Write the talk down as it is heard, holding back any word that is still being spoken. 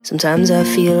Sometimes I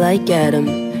feel like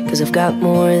Adam, 'cause I've got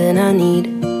more than I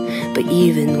need. But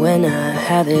even when I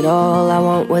have it all, I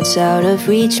want what's out of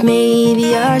reach.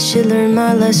 Maybe I should learn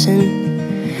my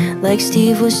lesson, like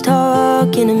Steve was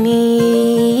talking to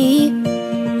me.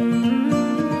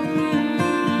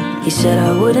 He said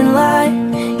I wouldn't lie,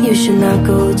 you should not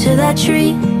go to that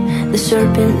tree. The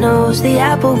serpent knows the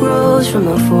apple grows from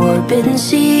a forbidden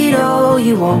seed. Oh,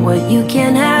 you want what you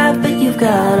can't have, but you've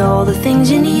got all the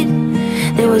things you need.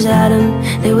 There was Adam,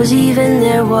 there was Eve, and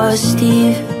there was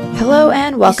Steve. Hello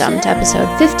and welcome to episode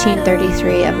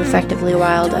 1533 of Effectively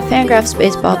Wild, a Fangraphs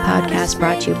baseball podcast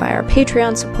brought to you by our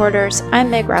Patreon supporters. I'm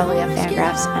Meg Rowley of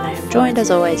Fangraphs, and I am joined as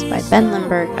always by Ben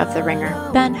Lindbergh of The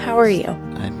Ringer. Ben, how are you?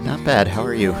 I'm not bad. How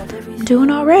are you? I'm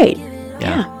doing all right.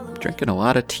 Yeah. Drinking a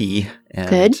lot of tea. And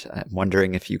good. I'm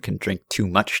wondering if you can drink too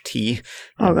much tea.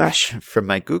 Oh, gosh. From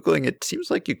my Googling, it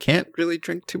seems like you can't really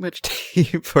drink too much tea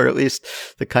for at least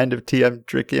the kind of tea I'm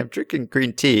drinking. I'm drinking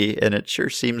green tea, and it sure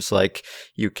seems like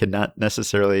you cannot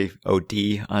necessarily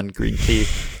OD on green tea.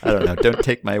 I don't know. Don't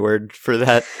take my word for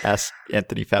that. Ask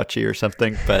Anthony Fauci or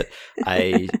something. But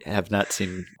I have not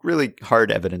seen really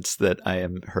hard evidence that I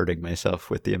am hurting myself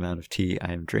with the amount of tea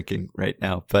I am drinking right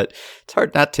now. But it's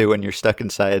hard not to when you're stuck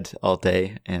inside all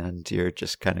day and you're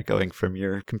just kind of going from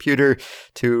your computer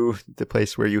to the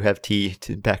place where you have tea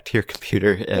to back to your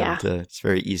computer. And it's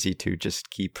very easy to just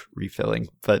keep refilling.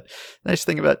 But the nice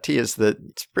thing about tea is that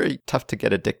it's very tough to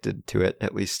get addicted to it,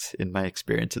 at least in my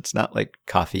experience. It's not like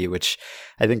coffee, which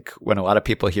I think when a lot of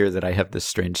people hear that I have this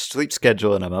strange sleep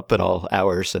schedule and I'm up at all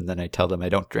hours, and then I tell them I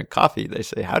don't drink coffee, they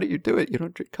say, how do you do it? You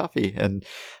don't drink coffee. And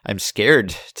I'm scared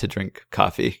to drink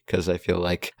coffee because I feel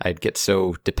like I'd get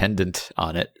so dependent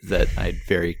on it that I'd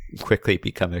very quickly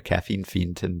become a caffeine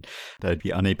fiend and I'd be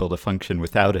unable to function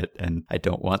without it. And I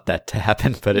don't want that to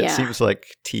happen, but it seems like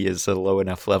tea is a low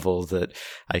enough level that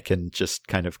I can just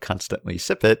kind of constantly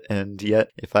sip it. And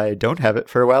yet if I don't have it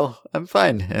for a while, I'm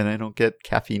fine and I don't get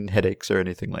caffeine headaches or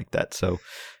anything like that. So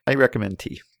I recommend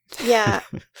tea. Yeah.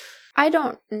 I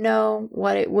don't know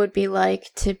what it would be like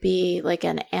to be like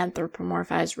an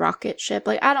anthropomorphized rocket ship.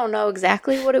 Like, I don't know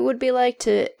exactly what it would be like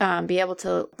to be able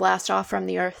to blast off from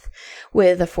the Earth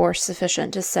with a force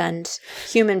sufficient to send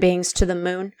human beings to the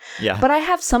moon. Yeah. But I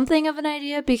have something of an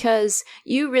idea because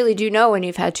you really do know when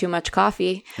you've had too much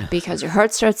coffee because your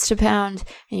heart starts to pound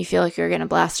and you feel like you're going to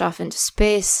blast off into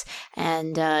space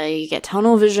and you get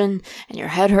tunnel vision and your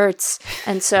head hurts.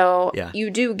 And so you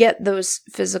do get those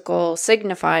physical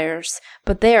signifiers,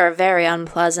 but they are very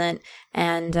unpleasant,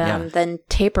 and then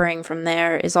tapering from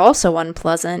there is also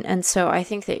unpleasant. And so I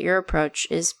think that your approach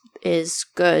is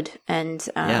good, and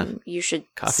you should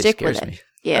Coffee stick scares with it. Me.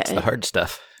 Yeah, that's the hard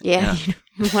stuff. Yeah.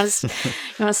 You want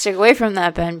to stick away from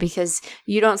that, Ben, because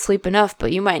you don't sleep enough,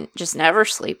 but you might just never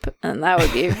sleep, and that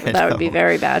would be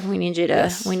very bad. We need you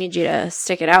to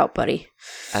stick it out, buddy.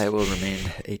 I will remain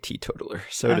a teetotaler,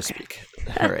 so to speak.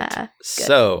 All right.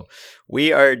 So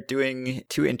we are doing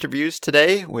 2 interviews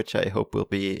today, which I hope will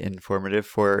be informative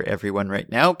for everyone right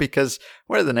now, because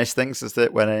one of the nice things is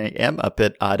that when I am up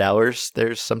at odd hours,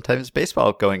 there's sometimes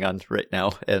baseball going on right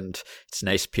now. And it's a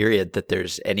nice period that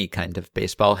there's any kind of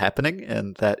baseball happening.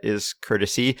 And that is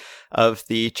courtesy of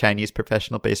the Chinese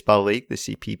Professional Baseball League, the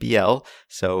CPBL.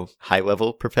 So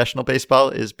high-level professional baseball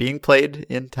is being played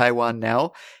in Taiwan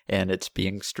now, and it's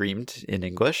being streamed in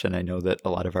English. And I know that a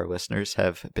lot of our listeners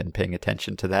have been paying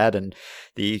attention to that. And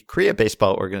the Korea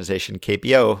baseball organization,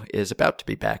 KBO, is about to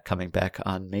be coming back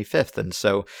on May 5th. And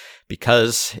so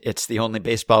because it's the only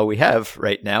baseball we have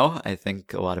right now, I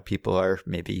think a lot of people are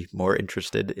maybe more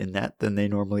interested in that than they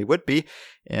normally would be.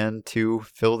 And to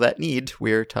fill that need,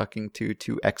 we're talking to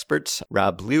 2 experts,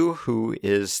 Rob Liu, who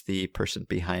is the person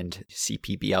behind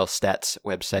CPBL Stats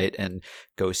website and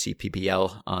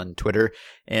GoCPBL on Twitter,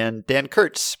 and Dan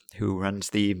Kurtz, who runs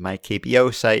the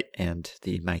MyKBO site and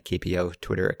the MyKBO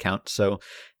Twitter account. So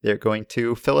they're going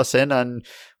to fill us in on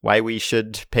why we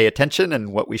should pay attention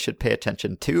and what we should pay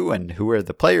attention to and who are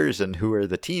the players and who are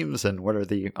the teams and what are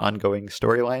the ongoing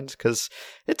storylines, because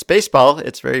it's baseball.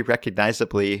 It's very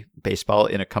recognizably baseball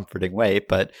in a comforting way,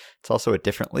 but it's also a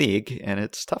different league, and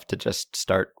it's tough to just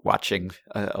start watching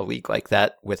a league like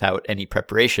that without any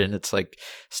preparation. It's like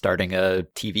starting a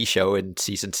TV show in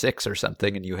season 6 or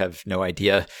something, and you have no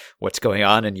idea what's going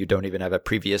on, and you don't even have a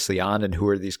previously on, and who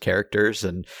are these characters,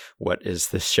 and what is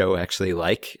this show actually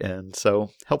like. And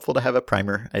so helpful to have a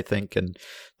primer, I think, and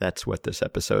that's what this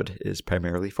episode is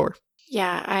primarily for.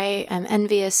 Yeah, I am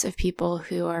envious of people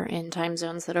who are in time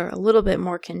zones that are a little bit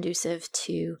more conducive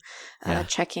to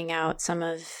checking out some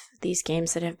of these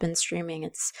games that have been streaming.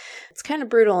 It's kind of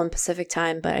brutal in Pacific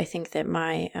time, but I think that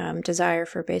my desire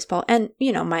for baseball and,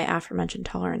 my aforementioned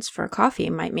tolerance for coffee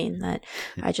might mean that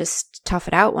I just tough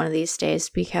it out one of these days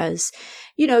because,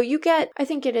 I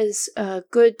think it is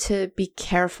good to be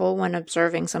careful when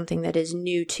observing something that is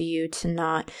new to you to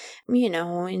not,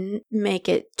 make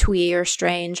it twee or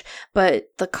strange. But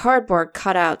the cardboard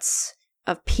cutouts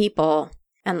of people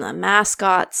and the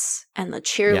mascots and the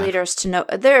cheerleaders to know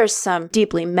there's some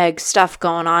deeply Meg stuff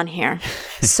going on here.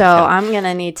 So I'm going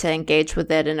to need to engage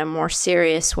with it in a more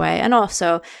serious way. And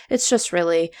also, it's just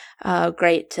really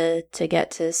great to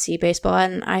get to see baseball.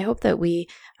 And I hope that we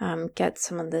get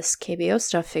some of this KBO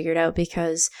stuff figured out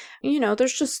because,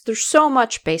 there's so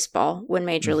much baseball when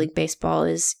Major League Baseball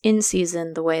is in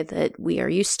season the way that we are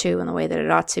used to and the way that it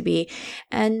ought to be.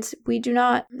 And we do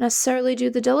not necessarily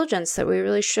do the diligence that we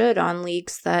really should on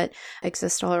leagues that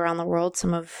exist all around the world,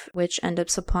 some of which end up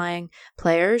supplying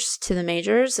players to the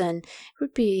majors. And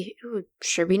it would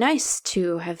sure be nice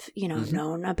to have,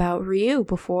 known about Ryu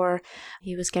before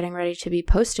he was getting ready to be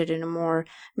posted in a more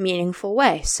meaningful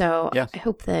way. So I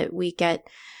hope that we get,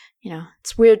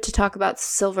 it's weird to talk about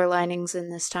silver linings in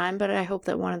this time, but I hope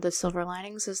that one of the silver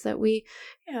linings is that we,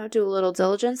 do a little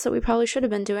diligence that we probably should have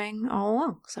been doing all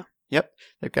along. So. Yep.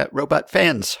 They've got robot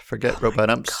fans. Forget robot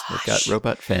umps. They've got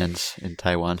robot fans in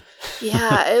Taiwan.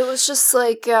 Yeah, it was just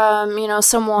like,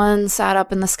 someone sat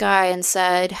up in the sky and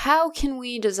said, how can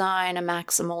we design a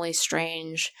maximally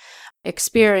strange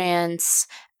experience?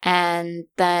 And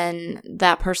then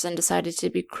that person decided to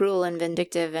be cruel and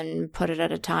vindictive and put it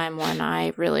at a time when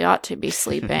I really ought to be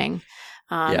sleeping.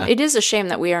 It is a shame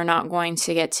that we are not going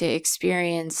to get to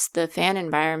experience the fan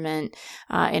environment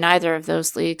in either of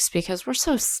those leagues because we're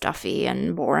so stuffy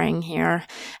and boring here,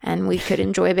 and we could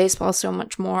enjoy baseball so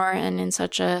much more and in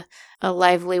such a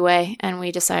lively way, and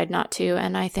we decide not to.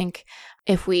 And I think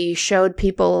if we showed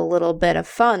people a little bit of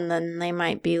fun, then they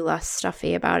might be less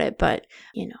stuffy about it. But,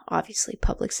 obviously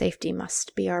public safety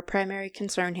must be our primary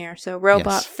concern here. So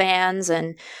robot fans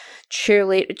and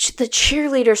the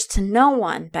cheerleaders to no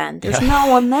one, Ben. There's no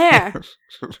one there.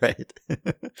 Right.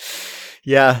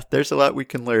 Yeah, there's a lot we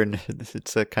can learn.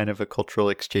 It's a kind of a cultural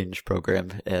exchange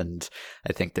program, and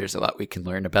I think there's a lot we can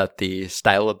learn about the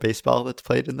style of baseball that's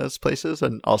played in those places,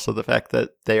 and also the fact that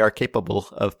they are capable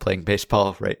of playing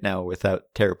baseball right now without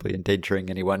terribly endangering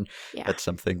anyone. Yeah. That's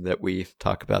something that we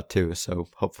talk about too, so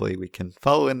hopefully we can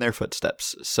follow in their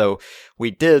footsteps. So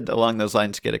we did, along those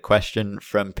lines, get a question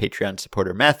from Patreon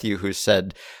supporter Matthew, who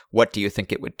said, what do you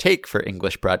think it would take for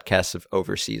English broadcasts of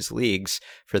overseas leagues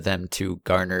for them to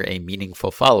garner a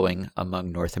meaningful following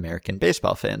among North American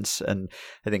baseball fans? And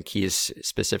I think he's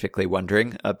specifically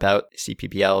wondering about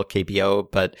CPBL, KBO,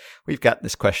 but we've gotten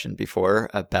this question before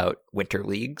about winter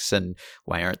leagues and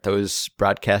why aren't those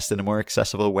broadcast in a more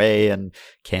accessible way? And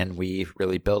can we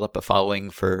really build up a following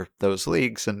for those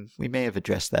leagues? And we may have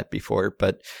addressed that before,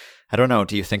 but I don't know.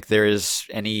 Do you think there is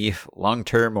any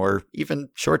long-term or even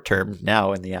short-term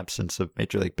now in the absence of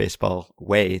Major League Baseball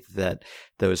way that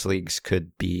those leagues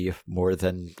could be more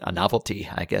than a novelty,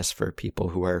 I guess, for people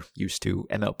who are used to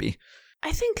MLB?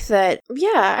 I think that,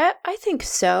 I think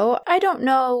so. I don't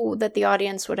know that the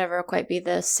audience would ever quite be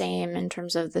the same in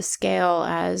terms of the scale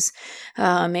as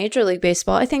Major League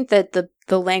Baseball. I think that the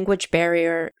language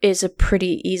barrier is a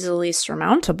pretty easily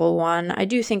surmountable one. I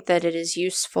do think that it is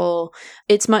useful.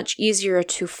 It's much easier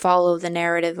to follow the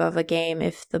narrative of a game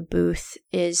if the booth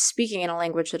is speaking in a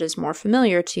language that is more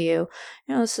familiar to you.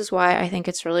 This is why I think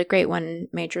it's really great when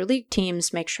major league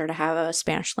teams make sure to have a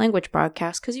Spanish language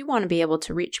broadcast, because you want to be able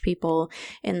to reach people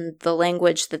in the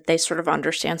language that they sort of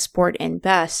understand sport in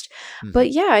best. Mm-hmm. But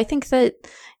I think that,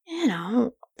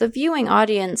 the viewing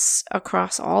audience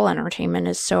across all entertainment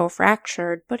is so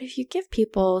fractured, but if you give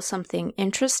people something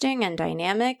interesting and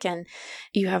dynamic and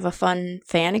you have a fun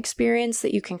fan experience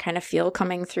that you can kind of feel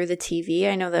coming through the TV.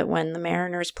 I know that when the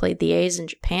Mariners played the A's in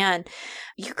Japan,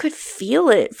 you could feel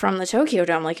it from the Tokyo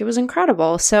Dome. Like, it was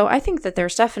incredible. So I think that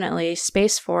there's definitely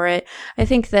space for it. I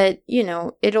think that,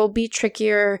 it'll be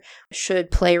trickier should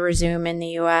play resume in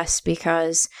the US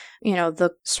because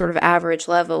the sort of average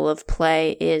level of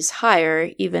play is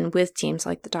higher, even with teams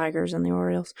like the Tigers and the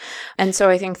Orioles. And so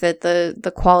I think that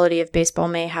the quality of baseball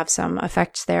may have some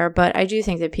effects there, but I do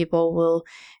think that people will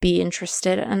be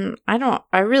interested. And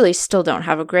I really still don't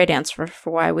have a great answer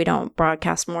for why we don't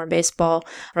broadcast more baseball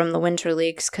from the winter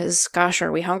leagues, because gosh,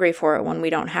 are we hungry for it when we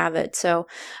don't have it? So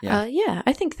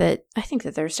I think that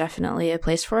there's definitely a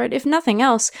place for it. If nothing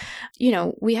else,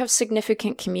 we have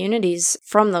significant communities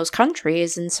from those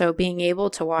countries, and so being able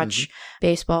to watch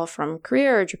baseball from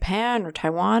Korea or Japan or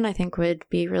Taiwan, I think would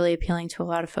be really appealing to a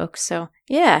lot of folks. So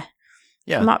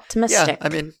I'm optimistic. Yeah, I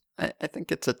mean, I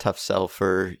think it's a tough sell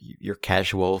for your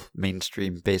casual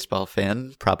mainstream baseball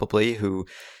fan, probably, who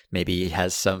maybe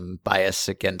has some bias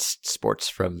against sports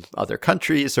from other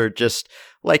countries or just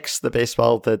likes the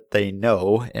baseball that they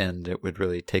know. And it would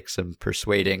really take some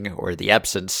persuading, or the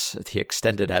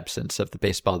extended absence of the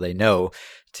baseball they know,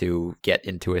 to get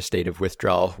into a state of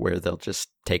withdrawal where they'll just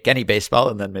take any baseball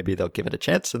and then maybe they'll give it a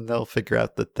chance and they'll figure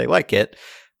out that they like it.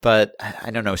 But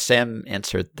I don't know, Sam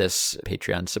answered this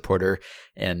Patreon supporter,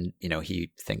 and,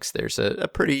 he thinks there's a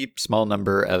pretty small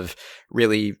number of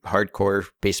really hardcore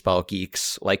baseball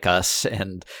geeks like us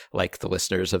and like the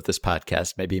listeners of this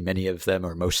podcast. Maybe many of them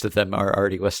or most of them are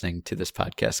already listening to this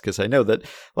podcast, because I know that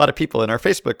a lot of people in our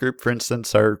Facebook group, for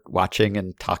instance, are watching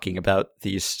and talking about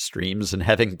these streams and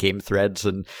having game threads.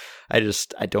 And I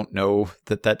don't know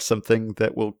that that's something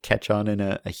that will catch on in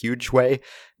a huge way.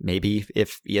 Maybe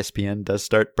if ESPN does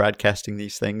start broadcasting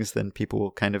these things, then people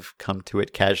will kind of come to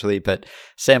it casually. But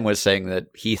Sam was saying that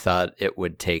he thought it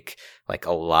would take like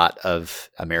a lot of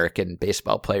American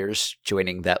baseball players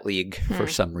joining that league for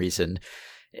some reason,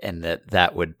 and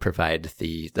that would provide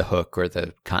the hook or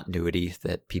the continuity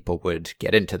that people would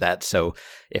get into that. So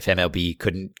if MLB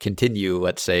couldn't continue,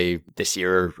 let's say this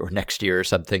year or next year or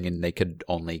something, and they could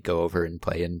only go over and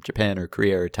play in Japan or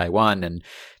Korea or Taiwan, and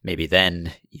maybe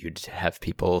then you'd have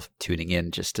people tuning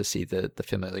in just to see the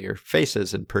familiar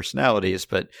faces and personalities.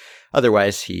 But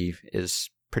otherwise, he is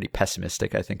pretty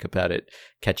pessimistic, I think, about it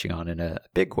catching on in a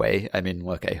big way. I mean,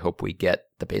 look, I hope we get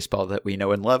the baseball that we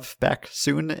know and love back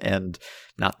soon, and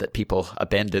not that people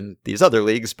abandon these other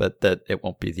leagues, but that it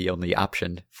won't be the only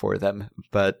option for them.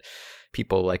 But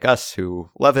people like us who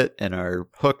love it and are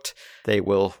hooked, they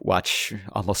will watch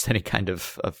almost any kind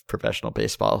of professional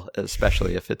baseball,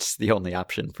 especially if it's the only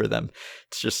option for them.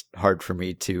 It's just hard for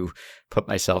me to put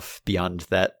myself beyond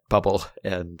that bubble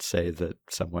and say that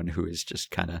someone who is just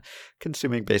kind of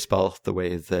consuming baseball the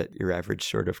way that your average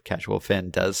sort of casual fan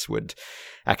does would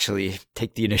actually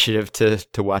take the initiative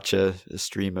to watch a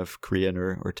stream of Korean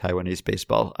or Taiwanese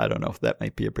baseball. I don't know. That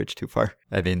might be a bridge too far.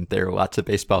 I mean, there are lots of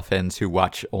baseball fans who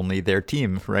watch only their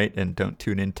team, right? And don't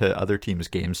tune into other teams'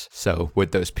 games. So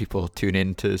would those people tune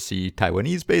in to see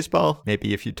Taiwanese baseball?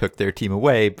 Maybe if you took their team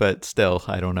away, but still,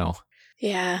 I don't know.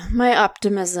 Yeah, my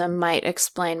optimism might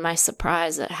explain my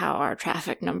surprise at how our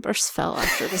traffic numbers fell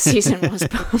after the season was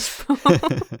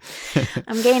postponed.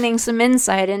 I'm gaining some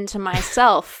insight into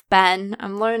myself, Ben.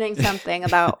 I'm learning something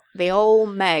about the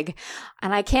old Meg.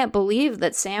 And I can't believe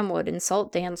that Sam would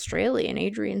insult Dan Straley and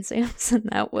Adrian Sampson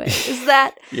that way. Is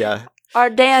that... Yeah. Are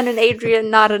Dan and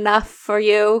Adrian not enough for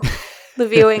you, the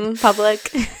viewing public?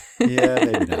 Yeah,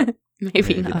 maybe not.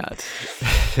 Maybe not.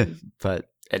 But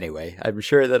anyway, I'm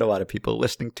sure that a lot of people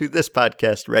listening to this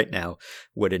podcast right now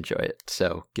would enjoy it.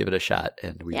 So give it a shot,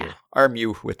 and we will arm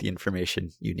you with the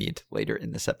information you need later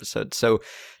in this episode. So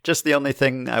just the only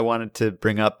thing I wanted to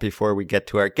bring up before we get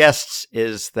to our guests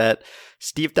is that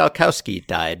Steve Dalkowski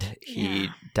died. He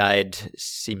died,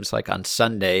 seems like on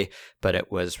Sunday, but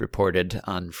it was reported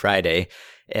on Friday.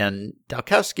 And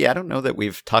Dalkowski, I don't know that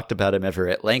we've talked about him ever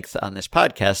at length on this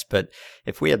podcast, but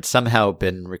if we had somehow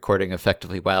been recording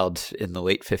Effectively Wild in the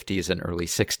late 50s and early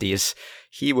 60s,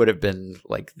 he would have been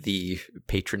like the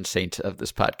patron saint of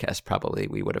this podcast, probably.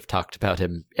 We would have talked about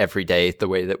him every day the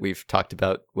way that we've talked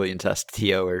about Willians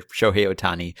Astudillo or Shohei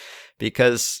Ohtani,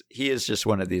 because he is just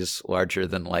one of these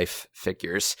larger-than-life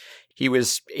figures. He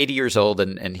was 80 years old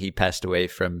and he passed away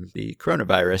from the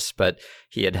coronavirus, but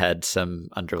he had had some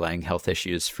underlying health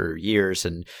issues for years,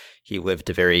 and he lived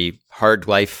a very hard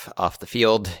life off the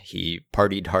field. He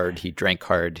partied hard. He drank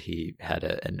hard. He had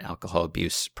an alcohol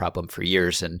abuse problem for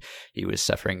years, and he was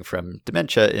suffering from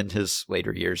dementia in his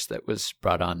later years that was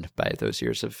brought on by those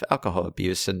years of alcohol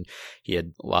abuse, and he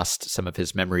had lost some of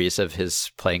his memories of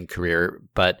his playing career.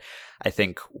 But I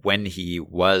think when he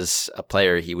was a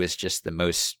player, he was just the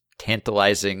most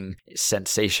tantalizing,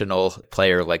 sensational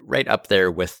player, like right up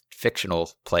there with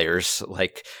fictional players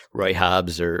like Roy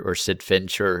Hobbs or Sid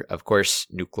Finch, or of course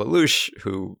Nuke LaLoosh,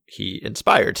 who he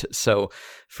inspired. So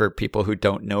for people who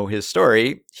don't know his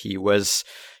story, he was,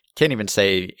 can't even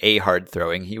say a hard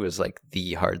throwing, he was like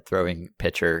the hard throwing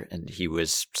pitcher, and he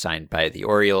was signed by the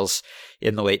Orioles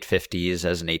in the late 50s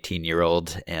as an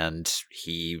 18-year-old, and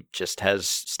he just has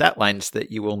stat lines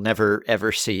that you will never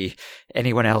ever see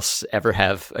anyone else ever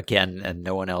have again, and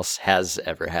no one else has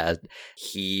ever had.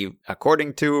 He,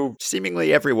 according to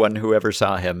seemingly everyone who ever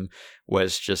saw him,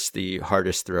 was just the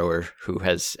hardest thrower who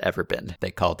has ever been.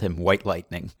 They called him White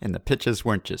Lightning. And the pitches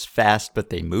weren't just fast, but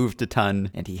they moved a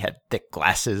ton. And he had thick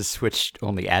glasses, which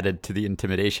only added to the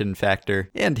intimidation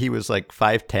factor. And he was like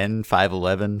 5'10",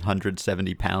 5'11",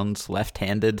 170 pounds,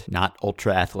 left-handed, not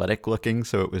ultra-athletic looking.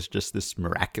 So it was just this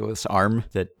miraculous arm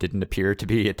that didn't appear to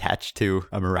be attached to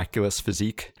a miraculous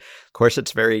physique. Of course,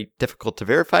 it's very difficult to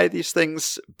verify these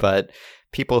things, but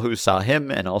people who saw him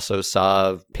and also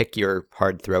saw pick your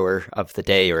hard thrower of the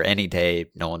day or any day,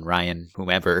 Nolan Ryan,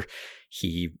 whomever,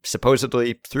 he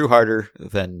supposedly threw harder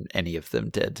than any of them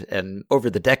did. And over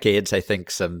the decades, I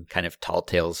think some kind of tall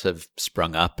tales have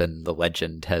sprung up and the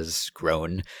legend has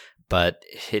grown. But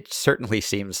it certainly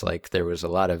seems like there was a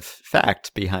lot of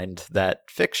fact behind that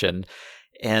fiction.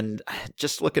 And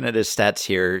just looking at his stats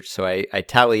here, so I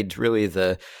tallied really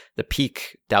the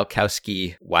peak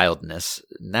Dalkowski wildness.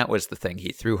 And that was the thing.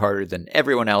 He threw harder than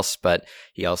everyone else, but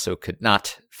he also could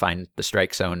not find the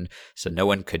strike zone. So no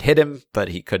one could hit him, but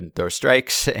he couldn't throw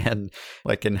strikes. And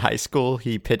like in high school,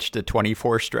 he pitched a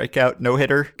 24 strikeout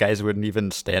no-hitter. Guys wouldn't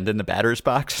even stand in the batter's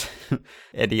box.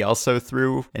 And he also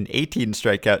threw an 18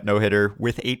 strikeout no-hitter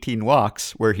with 18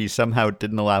 walks, where he somehow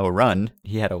didn't allow a run.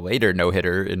 He had a later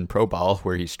no-hitter in pro ball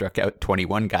where he struck out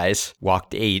 21 guys,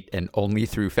 walked 8, and only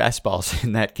threw fastballs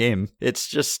in that game. It's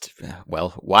just,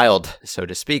 well, wild, so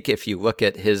to speak, if you look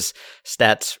at his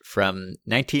stats from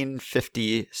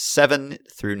 1957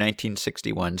 through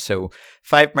 1961. So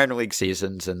 5 minor league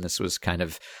seasons, and this was kind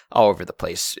of all over the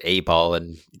place. A ball,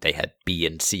 and they had B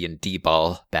and C and D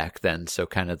ball back then, so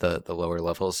kind of the lower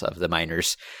levels of the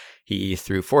minors. He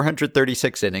threw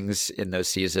 436 innings in those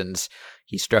seasons.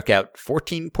 He struck out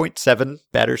 14.7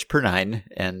 batters per 9.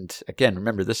 And again,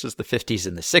 remember, this was the 50s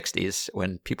and the 60s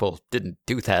when people didn't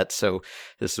do that. So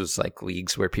this was like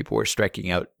leagues where people were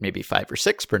striking out maybe 5 or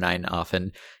 6 per 9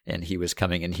 often. And he was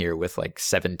coming in here with like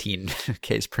 17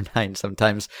 Ks per 9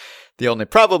 sometimes. The only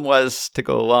problem was, to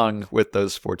go along with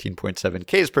those 14.7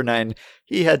 Ks per 9,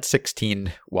 he had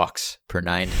 16 walks per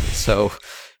 9. So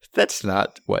that's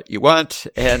not what you want.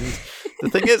 And the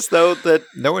thing is, though, that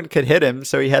no one could hit him.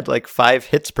 So he had like 5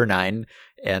 hits per 9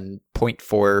 and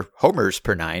 0.4 homers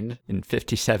per 9. In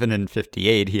 57 and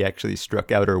 58, he actually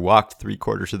struck out or walked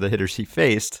 3/4 of the hitters he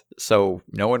faced. So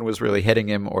no one was really hitting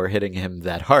him or hitting him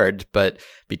that hard. But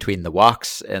between the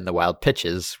walks and the wild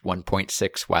pitches,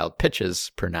 1.6 wild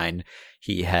pitches per 9,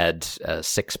 he had a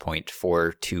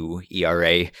 6.42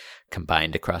 ERA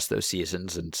combined across those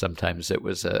seasons, and sometimes it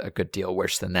was a good deal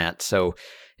worse than that. So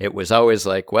it was always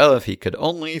like, well, if he could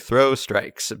only throw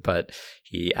strikes, but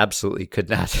he absolutely could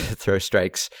not throw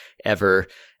strikes ever,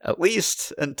 at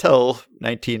least until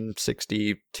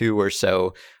 1962 or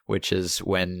so, which is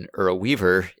when Earl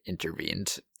Weaver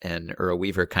intervened. And Earl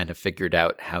Weaver kind of figured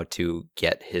out how to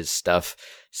get his stuff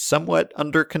somewhat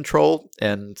under control.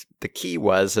 And the key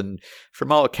was, and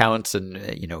from all accounts, and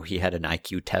he had an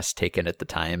IQ test taken at the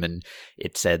time, and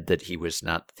it said that he was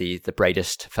not the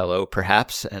brightest fellow,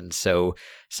 perhaps. And so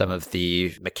some of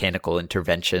the mechanical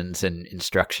interventions and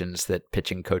instructions that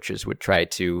pitching coaches would try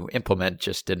to implement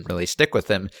just didn't really stick with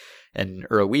him. And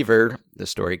Earl Weaver, the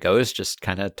story goes, just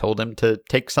kind of told him to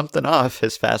take something off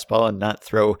his fastball and not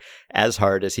throw as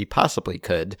hard as he possibly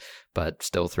could, but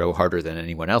still throw harder than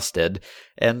anyone else did.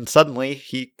 And suddenly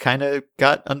he kind of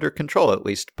got under control, at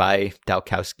least by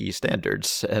Dalkowski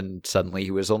standards. And suddenly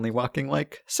he was only walking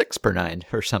like 6 per 9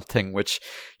 or something, which,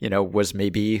 was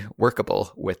maybe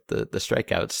workable with the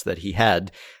strikeouts that he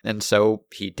had. And so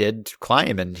he did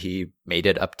climb, and he made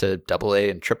it up to AA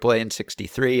and AAA in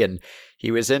 63. And he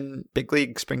was in big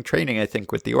league spring training, I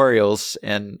think, with the Orioles,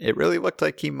 and it really looked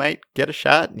like he might get a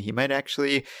shot and he might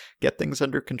actually get things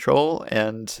under control.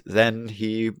 And then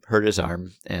he hurt his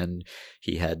arm, and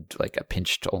he had like a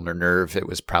pinched ulnar nerve. It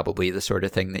was probably the sort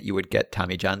of thing that you would get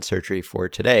Tommy John surgery for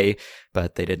today,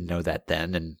 but they didn't know that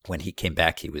then. And when he came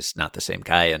back, he was not the same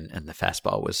guy, and the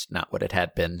fastball was not what it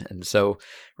had been. And so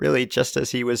really, just as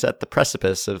he was at the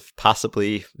precipice of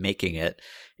possibly making it,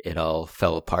 it all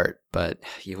fell apart. But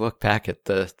you look back at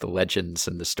the legends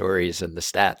and the stories and the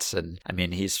stats, and I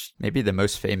mean, he's maybe the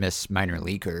most famous minor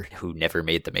leaguer who never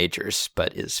made the majors,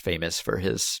 but is famous for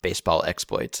his baseball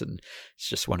exploits. And it's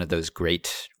just one of those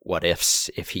great what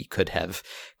ifs. If he could have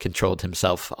controlled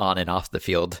himself on and off the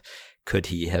field, could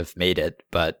he have made it?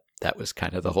 But that was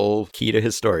kind of the whole key to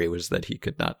his story, was that he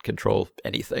could not control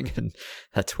anything. And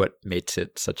that's what makes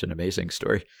it such an amazing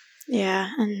story. Yeah,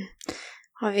 and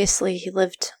obviously he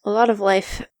lived a lot of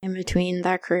life in between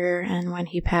that career and when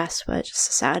he passed, but just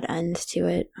a sad end to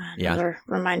it. Another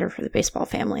reminder for the baseball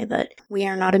family that we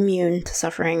are not immune to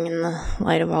suffering in the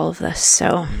light of all of this.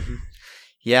 So,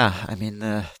 Yeah, I mean,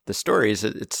 the stories,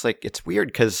 it's like, it's weird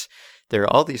because there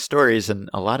are all these stories, and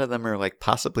a lot of them are like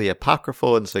possibly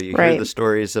apocryphal. And so you hear the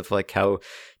stories of like how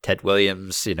Ted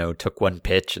Williams, took one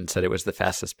pitch and said it was the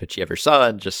fastest pitch he ever saw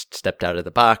and just stepped out of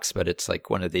the box. But it's like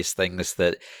one of these things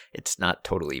that it's not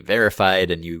totally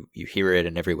verified, and you hear it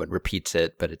and everyone repeats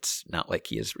it, but it's not like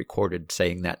he is recorded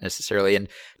saying that necessarily. And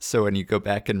so when you go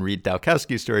back and read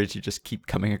Dalkowski stories, you just keep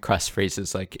coming across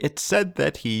phrases like, it said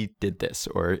that he did this,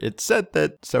 or it said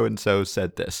that so-and-so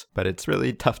said this, but it's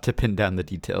really tough to pin down the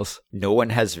details. No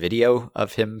one has video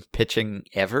of him pitching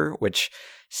ever, which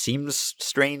seems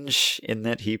strange in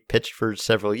that he pitched for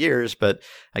several years, but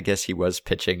I guess he was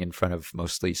pitching in front of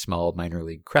mostly small minor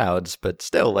league crowds. But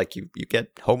still, like you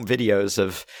get home videos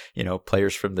of,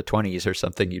 players from the 20s or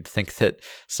something. You'd think that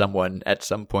someone at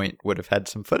some point would have had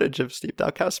some footage of Steve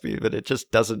Dalkowski, but it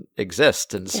just doesn't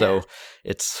exist. And so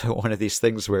it's one of these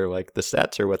things where like the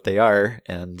stats are what they are,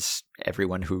 and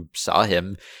everyone who saw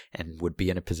him and would be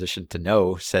in a position to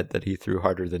know said that he threw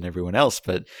harder than everyone else,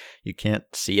 but you can't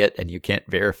see it and you can't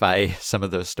verify some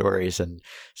of those stories. And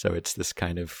so it's this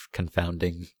kind of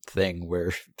confounding thing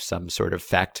where some sort of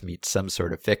fact meets some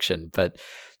sort of fiction. But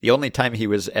the only time he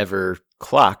was ever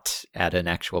clocked at an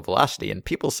actual velocity, and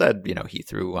people said, he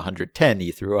threw 110,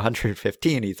 he threw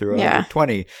 115, he threw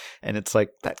 120, and it's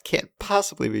like, that can't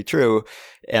possibly be true.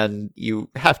 And you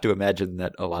have to imagine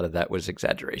that a lot of that was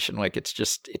exaggeration. Like, it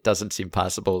doesn't seem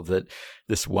possible that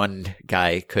this one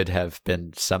guy could have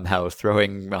been somehow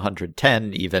throwing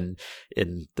 110 even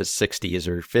in the 60s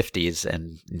or 50s,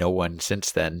 and no one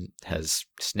since then has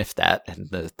sniffed that.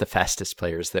 And the fastest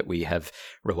players that we have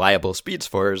reliable speeds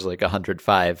for is like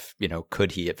 105.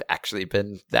 Could he have actually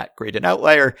been that great an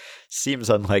outlier? Seems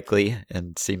unlikely,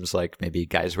 and seems like maybe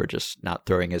guys were just not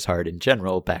throwing as hard in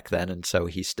general back then, and so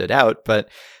he stood out. But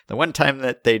the one time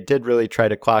that they did really try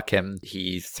to clock him,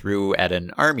 he threw at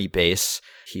an Army base.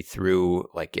 He threw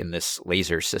like in this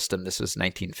laser system. This was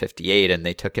 1958, and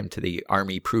they took him to the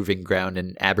Army Proving Ground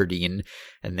in Aberdeen,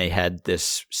 and they had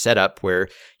this setup where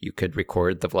you could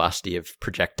record the velocity of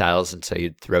projectiles, and so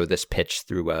you'd throw this pitch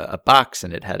through a box,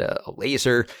 and it had a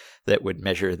laser that would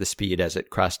measure the speed as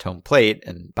it crossed home plate.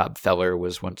 And Bob Feller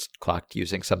was once clocked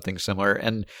using something similar.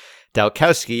 And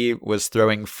Dalkowski was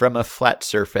throwing from a flat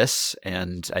surface,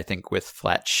 and I think with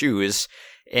flat shoes.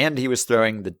 And he was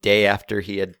throwing the day after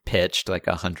he had pitched, like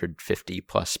a 150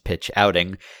 plus pitch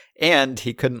outing. And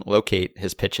he couldn't locate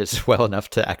his pitches well enough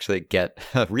to actually get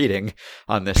a reading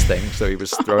on this thing. So he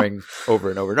was throwing over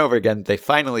and over and over again. They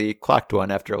finally clocked one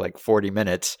after like 40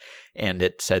 minutes, and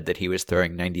it said that he was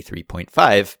throwing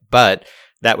 93.5, but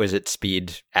that was its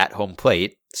speed at home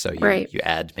plate. So you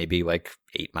add maybe like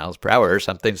 8 miles per hour or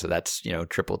something. So that's,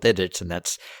 triple digits, and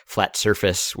that's flat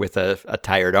surface with a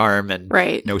tired arm and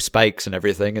no spikes and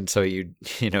everything. And so you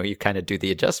kind of do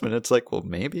the adjustment. It's like, well,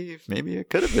 maybe it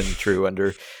could have been true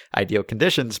under ideal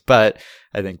conditions, but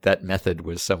I think that method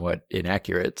was somewhat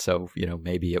inaccurate. So,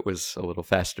 maybe it was a little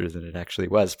faster than it actually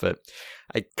was, but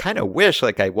I kind of wish,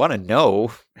 I want to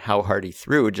know how hard he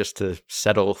threw just to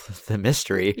settle the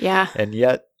mystery. Yeah. And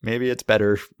yet maybe it's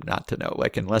better not to know,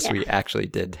 unless we actually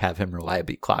did have him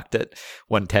reliably clocked at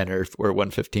 110 or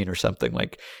 115 or something.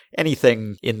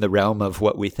 Anything in the realm of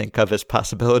what we think of as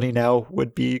possibility now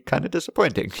would be kind of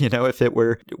disappointing. If it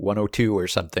were 102 or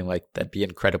something, that'd be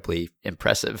incredibly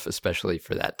impressive, especially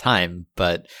for that time.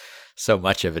 But so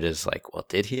much of it is well,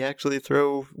 did he actually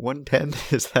throw 110?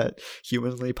 Is that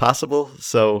humanly possible?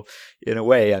 So in a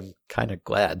way, I'm kind of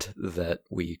glad that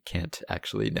we can't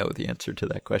actually know the answer to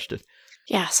that question.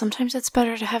 Yeah, sometimes it's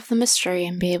better to have the mystery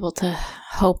and be able to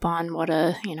hope on what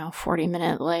a,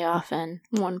 40-minute layoff and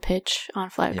one pitch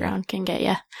on flat ground can get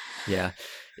you. Yeah.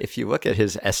 If you look at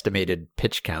his estimated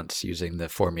pitch counts using the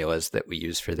formulas that we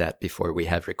use for that before we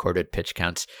have recorded pitch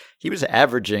counts, he was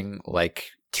averaging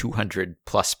 200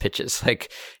 plus pitches.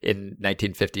 In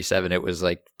 1957, it was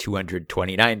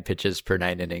 229 pitches per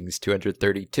 9 innings,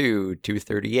 232,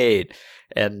 238.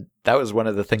 And that was one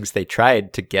of the things they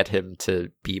tried to get him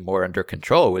to be more under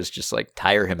control, was just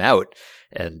tire him out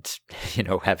and,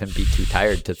 have him be too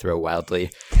tired to throw wildly.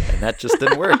 And that just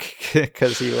didn't work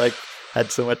because he had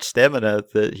so much stamina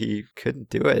that he couldn't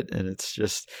do it. And it's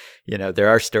just, there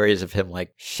are stories of him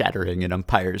shattering an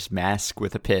umpire's mask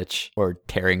with a pitch or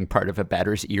tearing part of a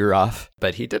batter's ear off.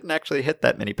 But he didn't actually hit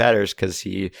that many batters because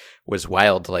he was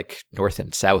wild north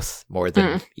and south more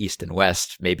than east and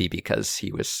west, maybe because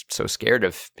he was so scared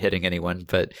of hitting anyone.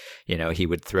 But, he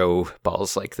would throw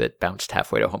balls that bounced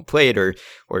halfway to home plate or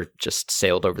just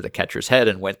sailed over the catcher's head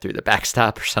and went through the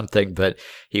backstop or something. But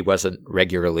he wasn't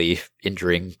regularly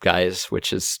injuring guys,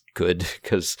 which is good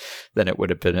because then it would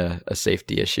have been a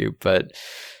safety issue. But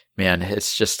Man,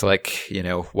 it's just like,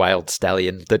 wild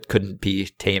stallion that couldn't be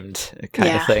tamed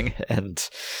kind of thing. And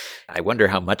I wonder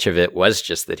how much of it was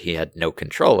just that he had no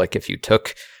control. Like if you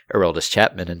took Aroldis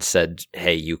Chapman and said,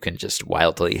 hey, you can just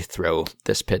wildly throw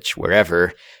this pitch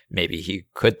wherever, maybe he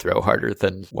could throw harder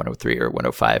than 103 or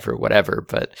 105 or whatever.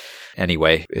 But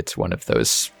anyway, it's one of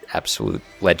those absolute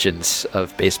legends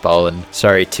of baseball, and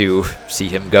sorry to see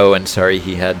him go, and sorry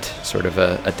he had sort of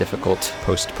a difficult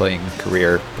post-playing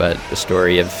career, but the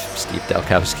story of Steve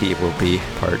Dalkowski will be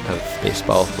part of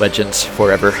baseball legends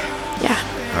forever. Yeah.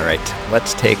 All right,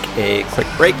 let's take a quick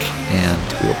break,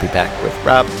 and we'll be back with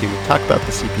Rob to talk about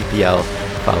the CPBL,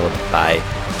 followed by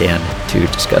Dan to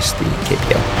discuss the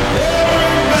KPL.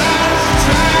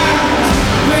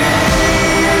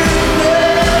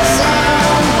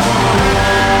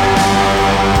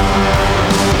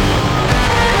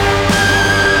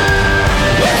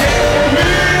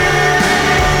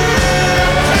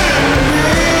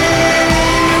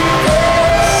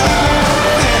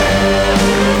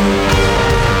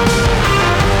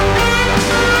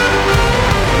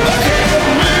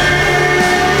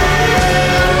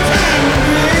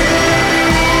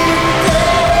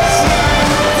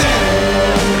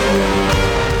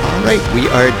 We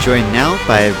are joined now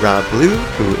by Rob Liu,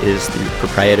 who is the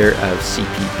proprietor of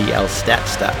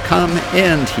CPBLstats.com,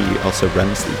 and he also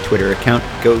runs the Twitter account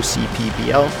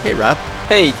GoCPBL. Hey, Rob.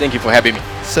 Hey, thank you for having me.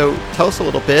 So tell us a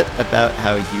little bit about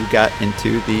how you got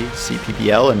into the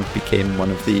CPBL and became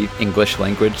one of the English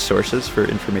language sources for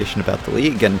information about the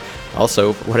league, and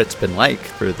also what it's been like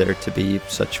for there to be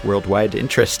such worldwide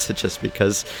interest, just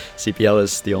because CPL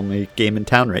is the only game in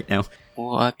town right now.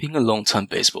 Well, I've been a long-time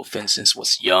baseball fan since I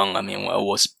was young. I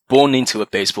was born into a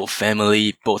baseball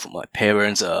family. Both of my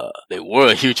parents, they were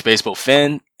a huge baseball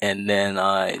fan, and then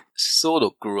I sort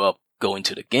of grew up going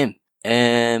to the game.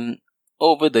 And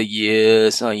over the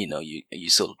years, you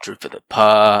sort of drifted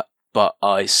apart, but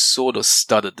I sort of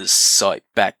started this site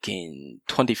back in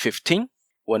 2015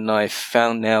 when I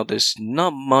found out there's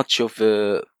not much of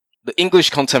the English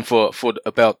content for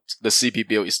about the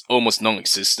CPBL is almost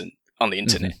non-existent on the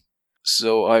internet. Mm-hmm.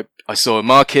 So I saw a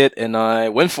market and I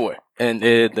went for it. And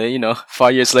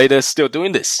 5 years later, still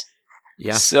doing this.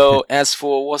 Yeah. So as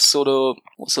for what sort of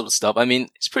stuff,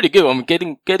 it's pretty good. I'm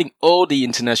getting all the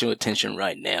international attention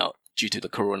right now due to the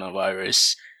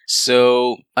coronavirus.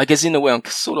 So I guess in a way I'm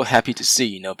sort of happy to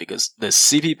see, because the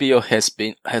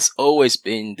CPBL has always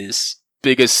been this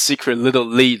biggest secret little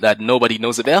league that nobody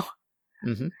knows about.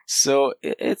 Mm-hmm. So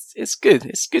it's good.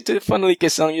 It's good to finally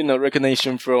get some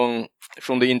recognition from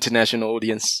the international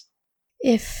audience.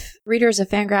 If readers of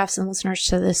Fangraphs and listeners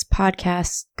to this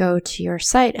podcast go to your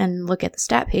site and look at the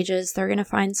stat pages, they're going to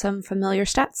find some familiar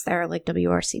stats there, like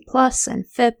WRC Plus and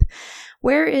FIP.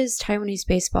 Where is Taiwanese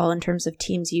baseball in terms of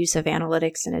teams' use of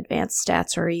analytics and advanced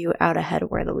stats, or are you out ahead of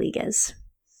where the league is?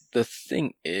 The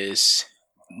thing is,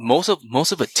 most of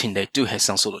the team, they do have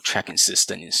some sort of tracking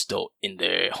system installed in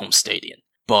their home stadium.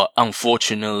 But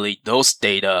unfortunately, those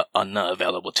data are not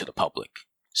available to the public.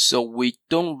 So we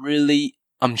don't really,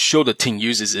 I'm sure the team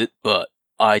uses it, but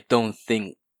I don't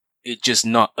think it's just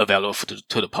not available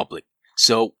to the public.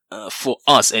 So for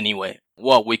us anyway,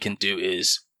 what we can do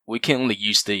is we can only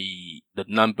use the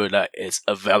number that is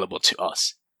available to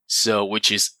us. So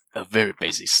which is a very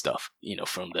basic stuff,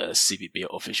 from the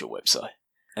CPBL official website.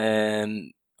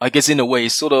 And I guess in a way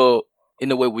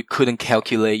we couldn't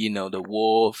calculate, the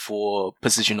WAR for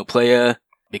positional player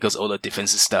because all the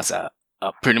defensive stats are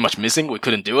pretty much missing. We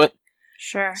couldn't do it.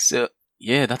 Sure. So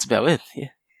yeah, that's about it. Yeah.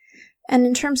 And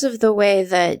in terms of the way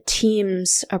that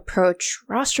teams approach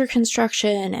roster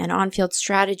construction and on-field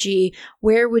strategy,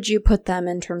 where would you put them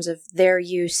in terms of their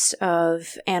use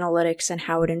of analytics and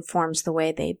how it informs the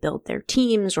way they build their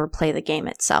teams or play the game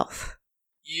itself?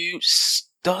 You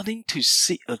starting to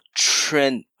see a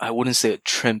trend. I wouldn't say a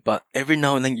trend, but every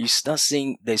now and then you start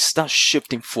seeing they start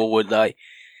shifting forward. Like,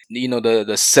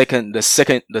 the second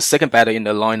batter in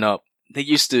the lineup,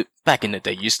 back in the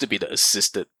day, used to be the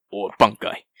assisted or bunk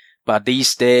guy. But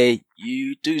these days,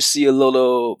 you do see a lot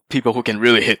of people who can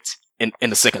really hit in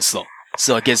the second slot.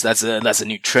 So I guess that's a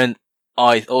new trend.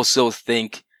 I also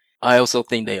think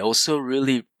they also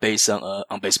really base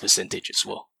on base percentage as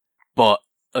well. But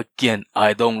again,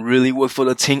 I don't really work for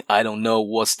the team. I don't know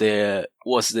what's the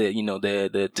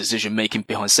decision making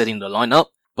behind setting the lineup.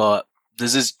 But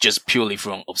this is just purely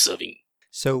from observing.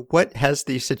 So what has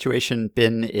the situation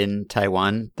been in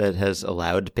Taiwan that has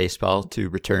allowed baseball to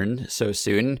return so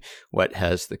soon? What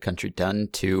has the country done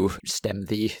to stem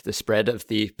the spread of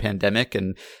the pandemic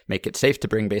and make it safe to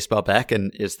bring baseball back?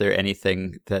 And is there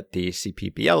anything that the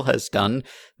CPBL has done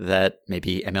that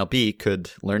maybe MLB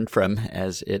could learn from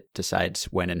as it decides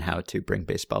when and how to bring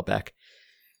baseball back?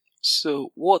 So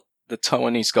what the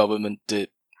Taiwanese government did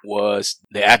was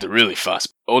they acted really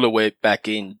fast all the way back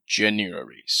in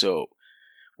January. So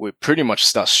we pretty much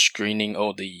start screening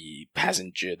all the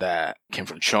passenger that came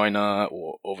from China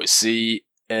or overseas,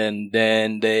 and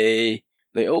then they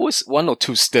always 1 or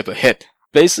 2 steps ahead.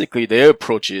 Basically, their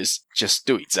approach is just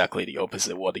do exactly the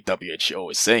opposite of what the WHO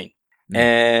is saying.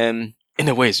 And in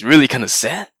a way, it's really kind of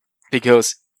sad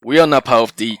because we are not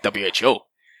part of the WHO.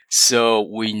 So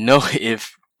we know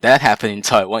if that happened in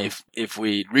Taiwan, if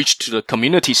we reach to the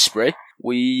community spread,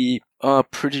 we are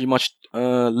pretty much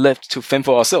left to fend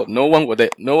for ourselves. No one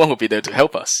will be there to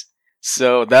help us.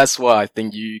 So that's why I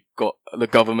think you got the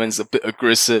government's a bit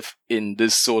aggressive in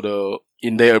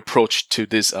their approach to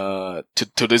this to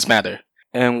this matter.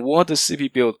 And what the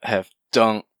CPBL have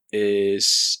done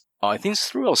is, I think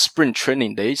throughout spring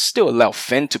training they still allow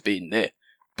fans to be in there,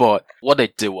 but what they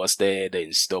did was they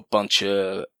installed a bunch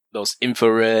of those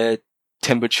infrared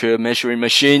temperature measuring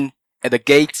machine at the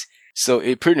gate. So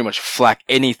it pretty much flag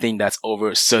anything that's over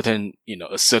a certain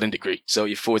degree. So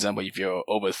if, for example, if you're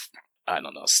over,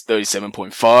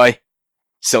 37.5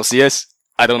 Celsius,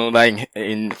 I don't know that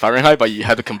in Fahrenheit, but you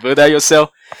have to convert that yourself.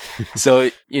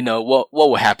 So, what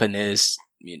will happen is,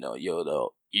 you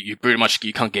pretty much,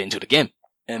 you can't get into the game.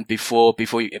 And before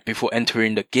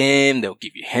entering the game, they'll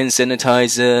give you hand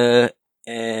sanitizer,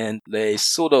 and they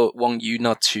sort of want you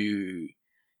not to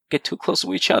get too close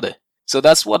to each other. So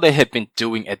that's what they have been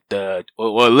doing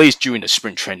or at least during the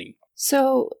spring training.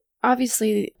 So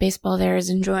obviously baseball there is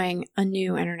enjoying a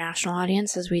new international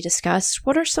audience, as we discussed.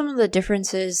 What are some of the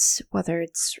differences, whether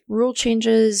it's rule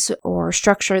changes or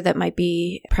structure, that might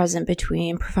be present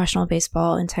between professional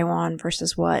baseball in Taiwan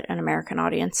versus what an American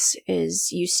audience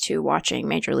is used to watching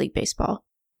Major League Baseball?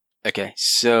 Okay,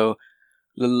 so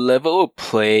the level of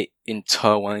play in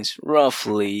Taiwan is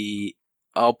roughly,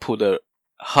 I'll put a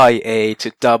high A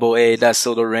to double A, that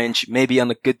sort of range. Maybe on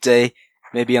a good day,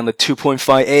 maybe on the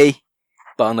 2.5 A,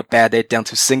 but on a bad day down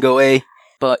to single A.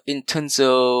 But in terms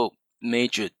of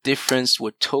major difference, we're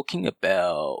talking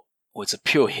about it's a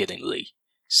pure hitting league.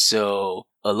 So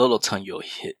a lot of time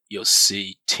you'll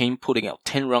see team putting out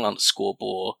 10 runs on the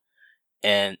scoreboard,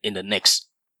 and in the next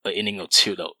inning or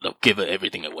two, they'll give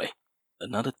everything away.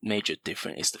 Another major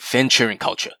difference is the fan cheering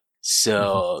culture.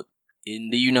 So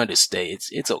in the United States,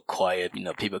 it's all quiet.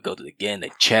 People go to the game, they're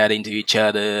chatting to each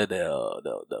other, they'll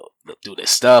do their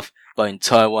stuff. But in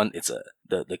Taiwan,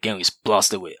 the game is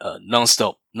blasted with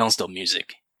non-stop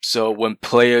music. So when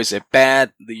players are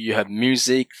bad, you have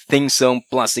music, theme song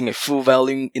blasting at full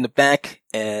volume in the back,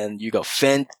 and you got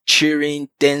fans cheering,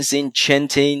 dancing,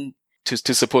 chanting to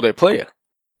support their player.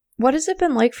 What has it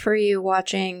been like for you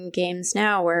watching games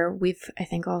now, where we've, I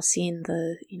think, all seen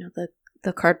the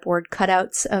cardboard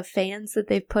cutouts of fans that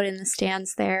they've put in the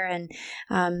stands there, and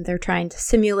they're trying to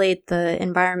simulate the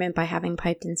environment by having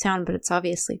piped in sound, but it's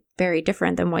obviously very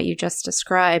different than what you just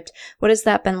described. What has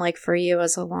that been like for you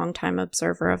as a longtime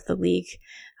observer of the league?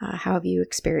 How have you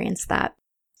experienced that?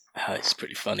 It's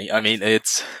pretty funny. I mean,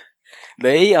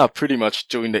 they are pretty much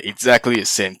doing exactly the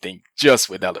same thing, just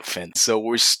without a fan. So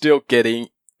we're still getting,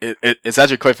 it's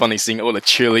actually quite funny seeing all the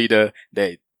cheerleader,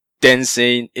 they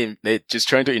dancing, they're just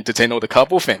trying to entertain all the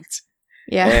couple fans.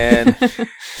 Yeah. And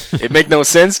it makes no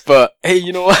sense, but hey,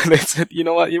 you know what? If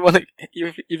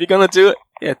you're gonna do it,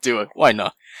 yeah, do it. Why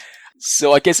not?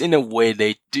 So I guess in a way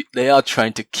they are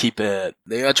trying to keep it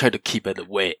the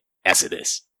way as it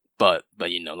is. But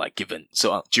given,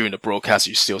 so during the broadcast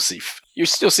you still see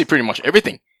pretty much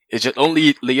everything. It's just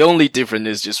the only difference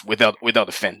is just without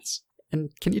the fans. And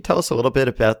can you tell us a little bit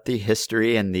about the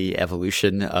history and the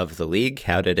evolution of the league?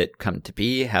 How did it come to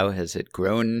be? How has it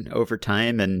grown over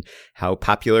time? And how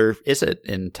popular is it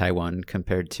in Taiwan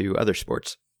compared to other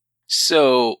sports?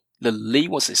 So the league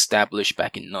was established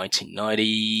back in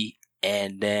 1990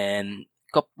 and then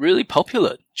got really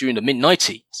popular during the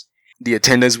mid-90s. The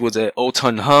attendance was at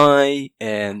all-time high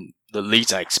and the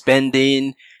leagues are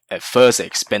expanding. At first they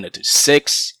expanded to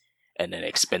 6 and then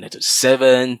expanded to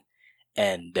 7.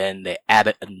 And then they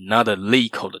added another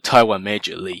league called the Taiwan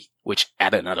Major League, which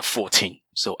added another 14.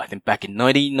 So I think back in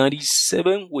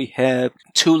 1997, we had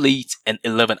 2 leagues and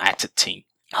 11 active teams.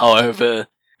 However,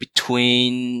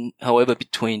 between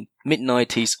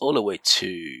mid-90s all the way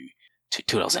to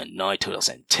 2009,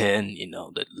 2010,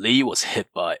 the league was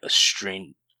hit by a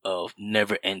string of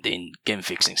never-ending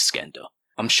game-fixing scandal.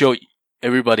 I'm sure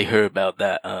everybody heard about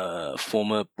that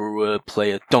former Brewer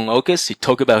player Don August. He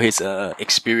talked about his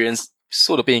experience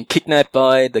sort of being kidnapped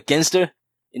by the gangster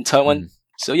in Taiwan.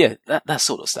 So yeah, that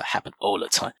sort of stuff happened all the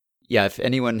time. Yeah, if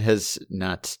anyone has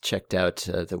not checked out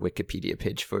the Wikipedia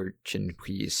page for Chin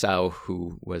Hui Sao,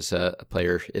 who was a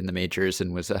player in the majors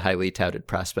and was a highly touted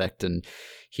prospect, and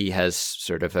he has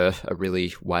sort of a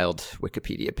really wild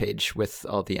Wikipedia page with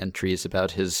all the entries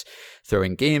about his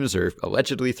throwing games or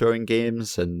allegedly throwing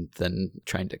games and then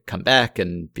trying to come back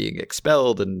and being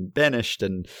expelled and banished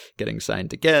and getting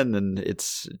signed again. And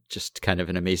it's just kind of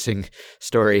an amazing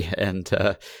story. And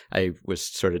I was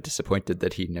sort of disappointed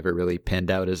that he never really panned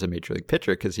out as a major league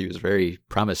pitcher because he was very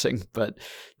promising. But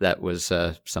that was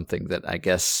something that I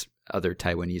guess other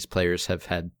Taiwanese players have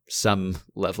had some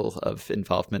level of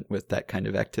involvement with that kind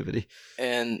of activity.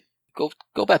 And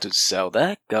go back to Sal,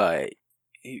 that guy,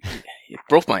 he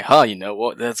broke my heart, you know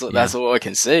what? That's all I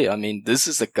can say. I mean, this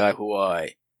is a guy who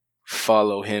I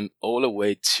follow him all the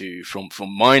way to, from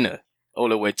minor, all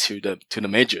the way to the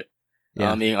major.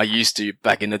 Yeah. I mean,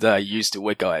 back in the day, I used to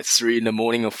wake up at 3 in the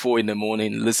morning or 4 in the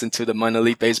morning, listen to the minor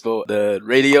league baseball, the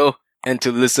radio, and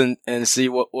to listen and see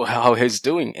how he's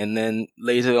doing. And then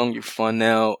later on, you find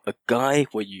out a guy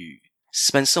where you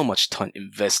spend so much time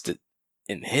invested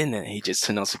in him, and he just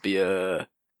turned out to be a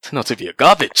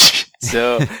garbage.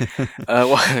 So,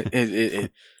 all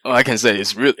I can say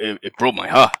is it broke my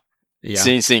heart.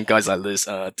 Yeah. Seeing guys like this,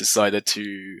 decided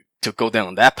to go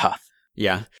down that path.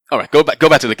 Yeah. All right. Go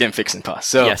back to the game fixing part.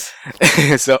 So, yes.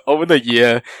 So over the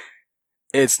year,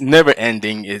 it's never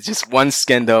ending. It's just one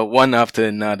scandal, one after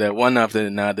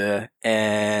another.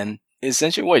 And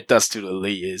essentially what it does to the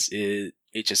league is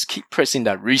it just keep pressing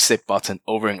that reset button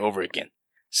over and over again.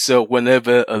 So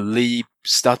whenever a league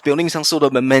starts building some sort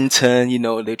of momentum, you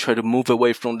know, they try to move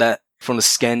away from the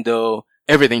scandal,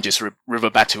 everything just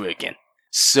revert back to it again.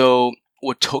 So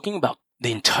we're talking about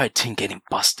the entire team getting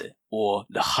busted or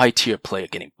the high tier player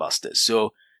getting busted.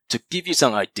 So to give you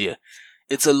some idea,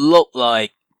 it's a lot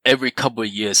like every couple of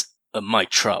years, a Mike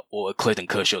Trout or a Clayton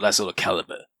Kershaw, that sort of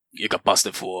caliber, you got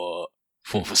busted for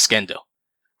scandal.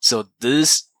 So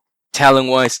this,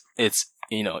 talent-wise, it's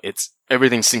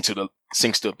everything sinks to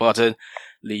the bottom.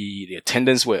 The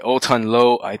attendance were all-time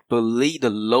low. I believe the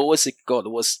lowest it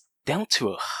got was down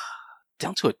to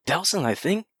 1,000, I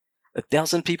think.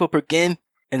 1,000 people per game.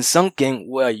 And some game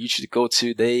where I usually go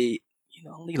to, they,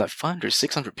 only like 500,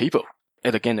 600 people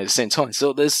at the game at the same time.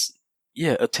 So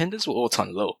attendance were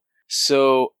all-time low.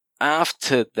 So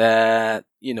after that,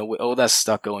 with all that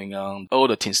stuff going on, all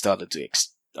the teams started to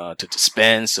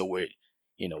disband. So we're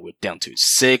down to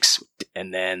 6,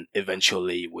 and then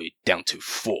eventually we're down to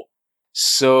 4.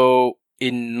 So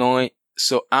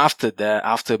after that,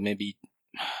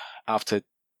 after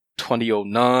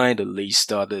 2009, the league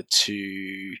started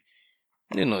to,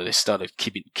 they started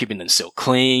keeping themselves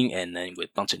clean, and then with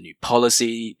a bunch of new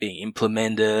policy being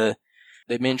implemented,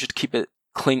 they managed to keep it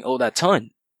clean all that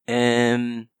time.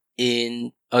 And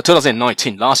in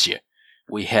 2019, last year,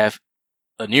 we have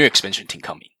a new expansion team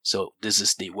coming. So this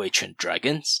is the Weiquan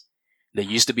Dragons. They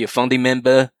used to be a founding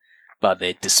member, but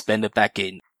they disbanded back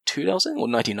in 2000 or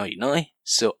 1999.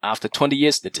 So after 20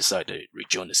 years, they decided to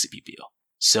rejoin the CPBL.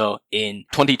 So in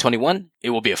 2021,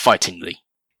 it will be a 5-team league.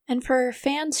 And for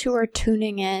fans who are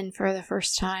tuning in for the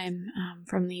first time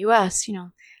from the US,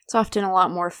 it's often a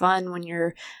lot more fun when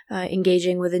you're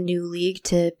engaging with a new league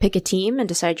to pick a team and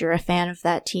decide you're a fan of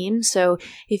that team. So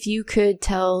if you could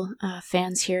tell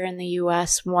fans here in the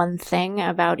US one thing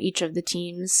about each of the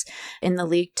teams in the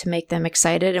league to make them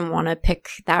excited and want to pick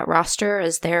that roster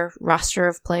as their roster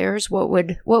of players, what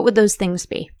would those things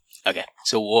be? Okay,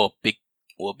 so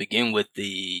we'll begin with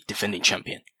the defending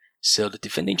champion. So the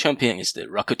defending champion is the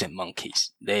Rakuten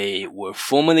Monkeys. They were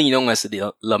formerly known as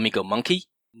the Lamigo Monkey.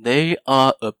 They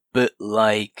are a bit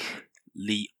like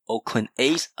the Oakland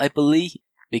A's, I believe,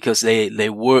 because they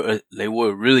were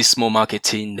a really small market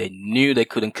team. They knew they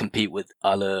couldn't compete with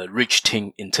other rich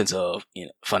team in terms of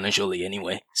financially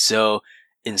anyway. So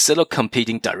instead of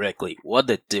competing directly, what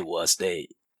they did was they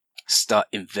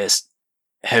invest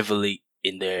heavily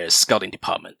in their scouting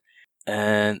department,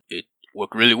 and it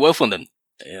worked really well for them.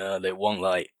 They won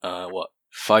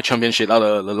 5 championships out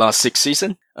of the last 6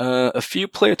 seasons. A few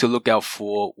players to look out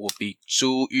for will be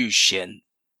Zhu Yuxian.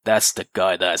 That's the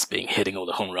guy that's been hitting all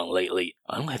the home run lately.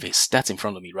 I don't have his stats in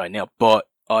front of me right now, but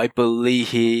I believe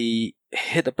he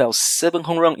hit about 7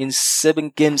 home runs in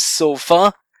 7 games so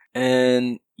far.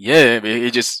 And yeah,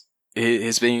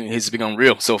 he's been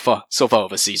unreal so far of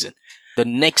the season. The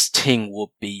next team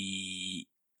will be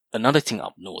another team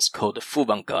up north called the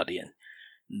Fubon Guardian.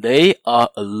 they are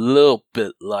a little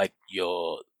bit like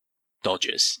your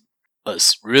Dodgers. A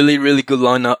really, really good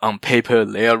lineup on paper.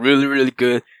 They are really, really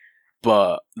good,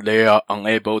 but they are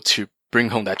unable to bring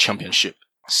home that championship.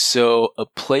 So a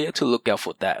player to look out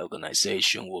for that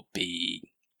organization will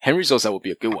be Henry Sosa. Will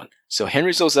be a good one. So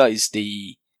Henry Sosa is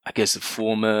the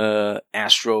former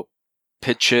Astro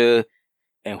pitcher,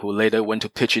 and who later went to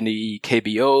pitch in the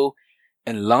KBO.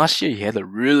 And last year he had a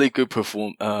really good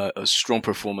a strong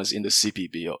performance in the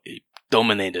CPBO. He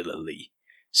dominated the league.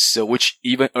 So which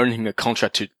even earned him a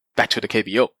contract back to the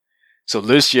KBO. So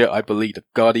this year I believe the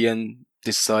Guardian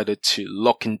decided to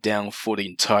lock him down for the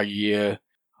entire year.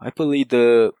 I believe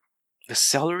the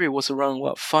salary was around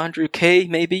 $500K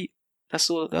maybe. That's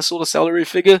all the salary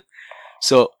figure.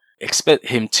 So expect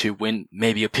him to win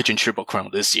maybe a pitching triple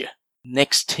crown this year.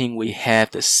 Next team we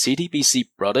have the CTBC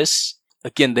Brothers.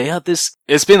 Again, they are this.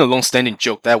 It's been a long-standing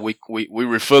joke that we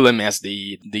refer them as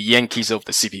the Yankees of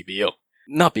the CPBO.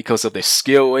 Not because of their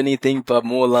skill or anything, but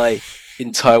more like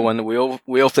in Taiwan,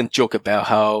 we often joke about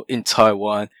how in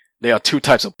Taiwan there are two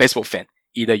types of baseball fan.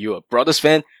 Either you're a Brothers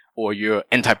fan or you're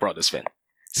anti-Brothers fan.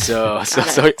 So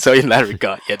in that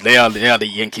regard, yeah, they are the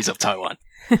Yankees of Taiwan.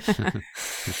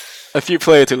 A few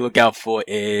players to look out for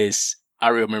is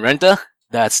Ariel Miranda.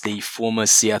 That's the former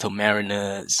Seattle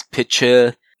Mariners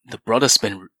pitcher. The Brothers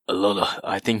spend a lot of.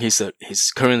 I think he's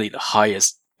currently the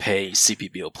highest paid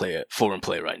CPBL player, foreign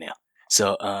player right now.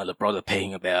 So the Brothers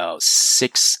paying about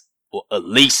reportedly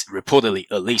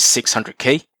at least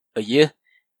 $600K a year.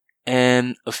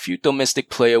 And a few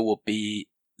domestic player will be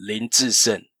Lin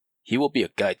Zhisen. He will be a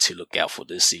guy to look out for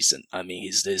this season. I mean,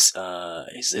 he's this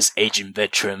aging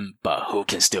veteran, but who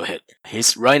can still hit.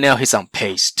 Right now he's on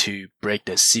pace to break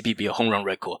the CPBL home run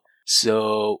record.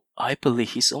 So I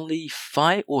believe he's only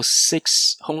 5 or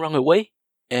 6 home run away,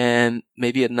 and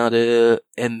maybe he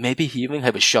even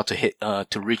have a shot to hit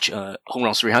to reach home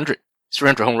run 300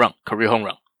 home run, career home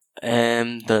run.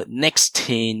 And the next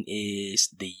team is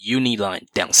the Uniline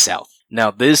down south. Now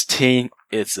this team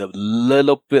is a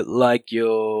little bit like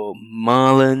your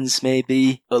Marlins,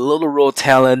 maybe a little raw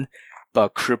talent,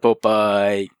 but crippled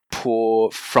by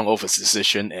poor front office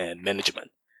decision and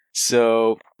management.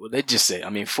 So let's just say,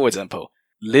 for example,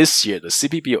 this year the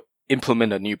CPBL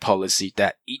implemented a new policy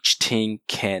that each team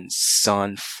can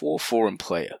sign 4 foreign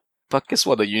players. But guess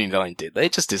what the Uniline did? They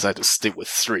just decided to stick with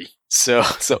 3. So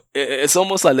it's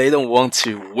almost like they don't want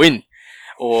to win,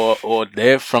 or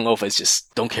their front office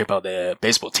just don't care about their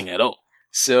baseball team at all.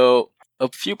 So a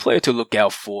few players to look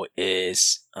out for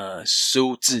is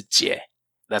Su Zhijie.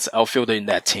 That's outfielder in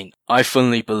that team. I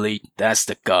firmly believe that's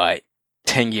the guy.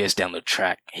 10 years down the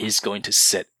track, he's going to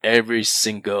set every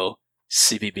single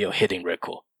CPBL hitting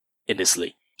record in this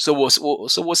league. So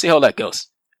we'll see how that goes.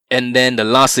 And then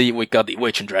lastly, we got the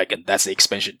Weichun Dragon. That's the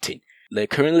expansion team. They're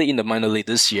currently in the minor league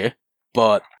this year,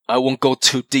 but I won't go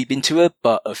too deep into it.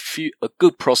 But a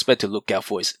good prospect to look out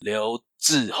for is Liu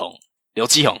Jihong.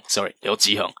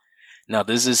 Now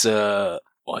this is I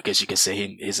guess you can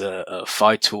say he's a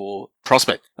 5-tool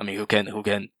prospect. Who can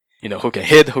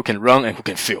hit, who can run, and who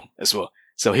can field as well.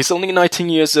 So he's only 19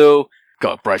 years old,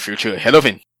 got a bright future ahead of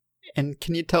him. And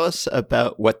can you tell us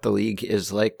about what the league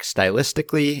is like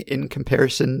stylistically in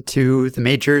comparison to the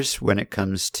majors when it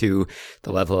comes to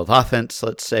the level of offense,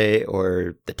 let's say,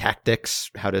 or the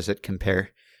tactics? How does it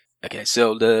compare? Okay,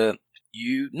 so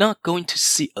you're not going to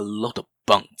see a lot of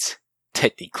bunts,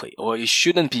 technically, or you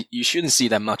shouldn't see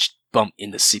that much bump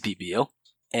in the CPBL.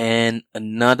 And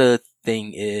another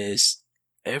thing is,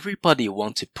 everybody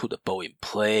wants to put the ball in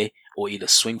play or either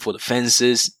swing for the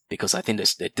fences, because I think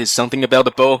they did something about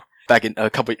the ball back in a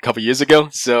couple years ago.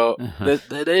 So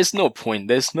there's no point.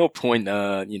 There's no point,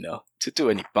 to do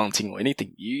any bunting or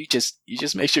anything. You just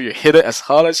make sure you hit it as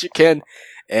hard as you can,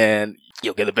 and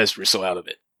you'll get the best result out of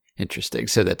it. Interesting.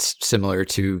 So that's similar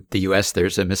to the U.S.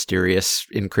 There's a mysterious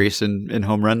increase in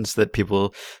home runs that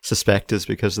people suspect is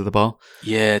because of the ball.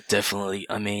 Yeah, definitely.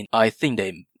 I think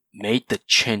they made the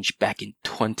change back in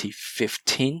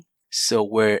 2015. So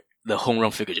where the home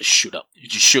run figure just shoot up. You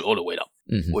just shoot all the way up.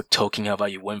 Mm-hmm. We're talking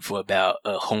about you went for about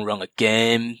a home run a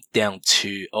game down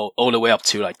to all the way up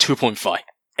to like 2.5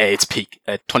 at its peak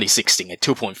at 2016 at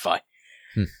 2.5.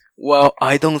 Well,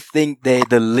 I don't think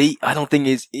what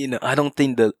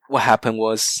happened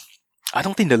was, I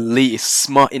don't think the league is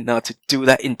smart enough to do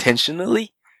that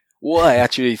intentionally. What I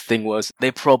actually think was they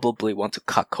probably want to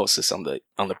cut costs on the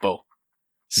ball.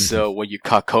 So when you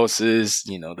cut costs,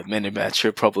 the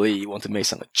manufacturer probably want to make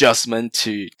some adjustment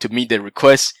to meet their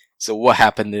request. So what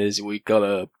happened is we got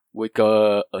a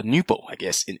new ball, I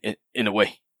guess, in a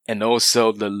way. And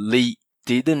also the league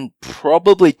didn't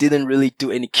really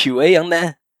do any QA on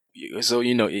that. So,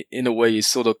 in a way, it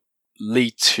sort of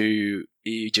lead to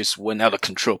it just went out of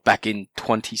control back in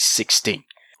 2016,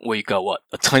 where you got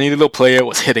a tiny little player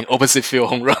was hitting opposite field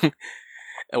home run.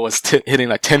 It was hitting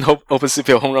like 10 opposite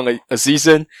field home run a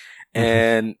season,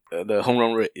 and the home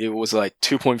run rate, it was like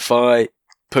 2.5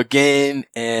 per game,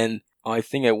 and I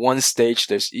think at one stage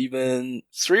there's even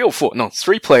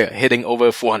 3 player hitting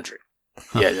over 400.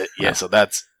 Yeah, so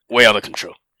that's way out of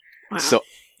control. Wow. So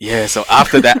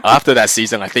after that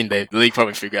season, I think the league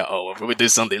probably figured out, if we did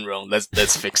something wrong,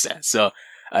 let's fix that. So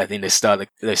I think they started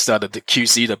to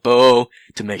QC the ball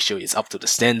to make sure it's up to the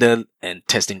standard and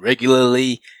testing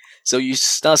regularly. So you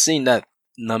start seeing that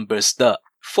numbers start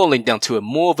falling down to a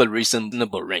more of a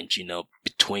reasonable range,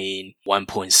 between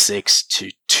 1.6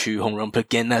 to 2 home run per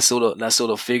game, that sort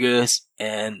of figures,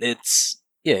 and it's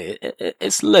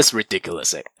less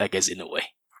ridiculous, I guess, in a way.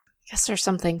 I guess there's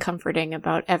something comforting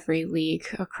about every league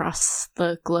across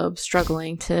the globe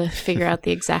struggling to figure out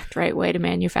the exact right way to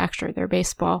manufacture their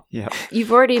baseball. Yeah.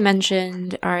 You've already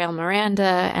mentioned Ariel Miranda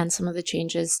and some of the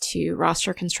changes to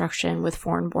roster construction with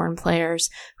foreign-born players.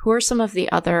 Who are some of the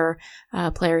other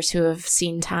players who have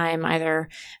seen time either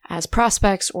as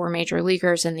prospects or major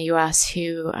leaguers in the U.S.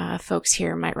 who folks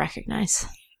here might recognize?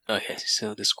 Okay,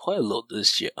 so there's quite a lot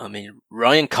this year. I mean,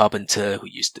 Ryan Carpenter, who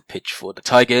used to pitch for the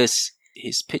Tigers,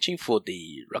 he's pitching for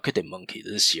the Rakuten Monkey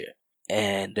this year.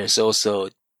 And there's also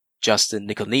Justin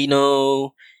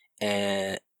Nicolino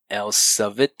and El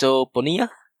Salvito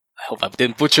Bonilla. I hope I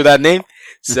didn't butcher that name.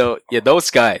 So yeah, those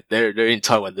guys, they're in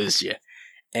Taiwan this year.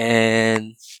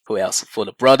 And who else? For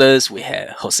the brothers, we have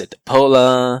Jose De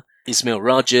Paula, Ismail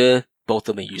Roger. Both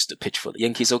of them used to pitch for the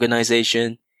Yankees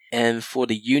organization. And for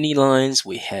the uni lines,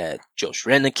 we had Josh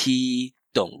Reneke,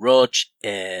 Don Roach,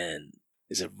 and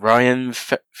is it Ryan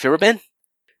Firaben?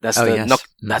 That's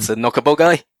that's the knockabout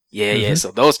guy. Yeah.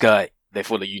 So those guys, they're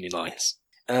for the uni lines.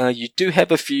 You do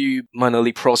have a few minor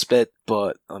league prospects,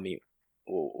 but I mean,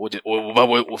 for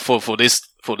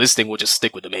this thing, we'll just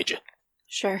stick with the major.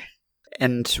 Sure.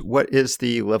 And what is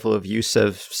the level of use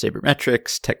of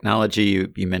sabermetrics technology?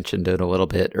 You mentioned it a little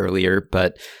bit earlier,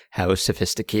 but how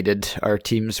sophisticated are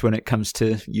teams when it comes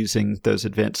to using those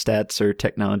advanced stats or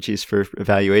technologies for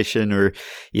evaluation, or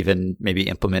even maybe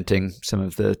implementing some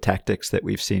of the tactics that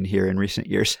we've seen here in recent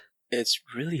years? It's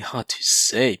really hard to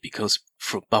say because,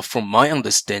 from my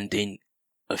understanding,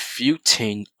 a few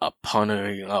teams are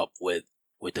partnering up with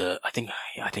I think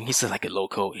he's like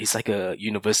he's like a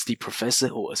university professor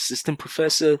or assistant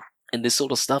professor and this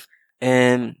sort of stuff.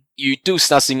 And you do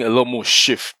start seeing a lot more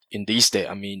shift in these days.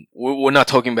 I mean, we're not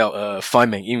talking about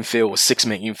 5-man infield or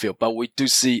 6-man infield, but we do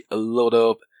see a lot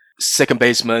of second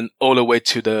baseman all the way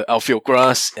to the outfield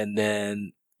grass, and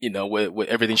then, where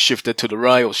everything shifted to the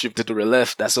right or shifted to the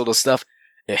left, that sort of stuff.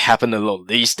 It happened a lot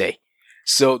these days.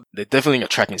 So they're definitely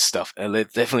attracting stuff, and they're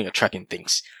definitely attracting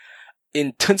things.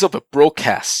 In terms of a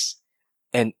broadcast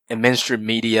and mainstream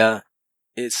media,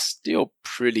 it's still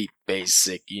pretty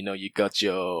basic. You got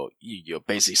your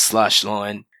basic slash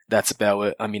line. That's about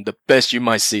it. I mean, the best you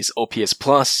might see is OPS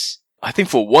plus. I think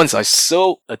for once I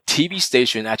saw a TV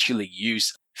station actually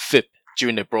use FIP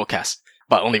during the broadcast,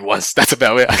 but only once. That's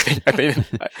about it.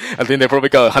 I think they probably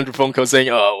got 100 phone calls saying,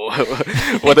 "Oh,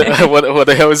 what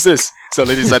the hell is this?" So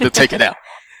they decided to take it out.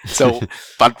 So,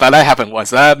 but that happened once.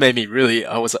 That made me really,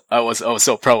 I was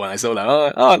so proud when I saw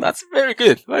that. Oh, that's very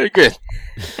good. Very good.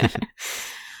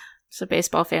 So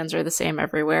baseball fans are the same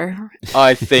everywhere?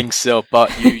 I think so,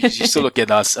 but you sort of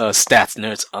get us, stats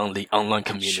nerds on the online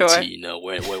community, sure.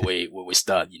 Where we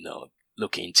start,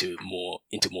 looking into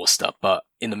more stuff. But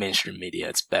in the mainstream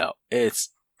media, it's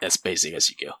as basic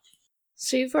as you go.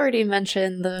 So you've already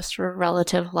mentioned the sort of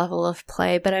relative level of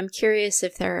play, but I'm curious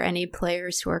if there are any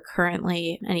players who are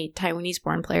currently, any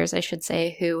Taiwanese-born players, I should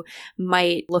say, who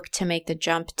might look to make the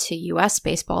jump to U.S.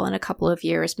 baseball in a couple of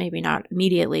years, maybe not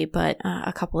immediately, but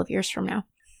a couple of years from now.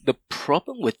 The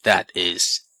problem with that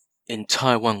is, in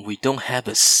Taiwan, we don't have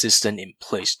a system in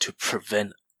place to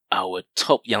prevent our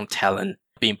top young talent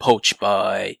being poached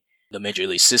by the Major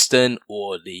League system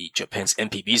or the Japan's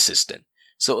MPB system.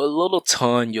 So a lot of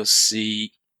time you'll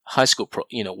see high school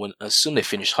as soon as they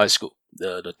finish high school,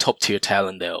 the top tier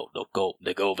talent they'll go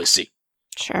overseas.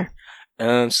 Sure.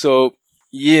 So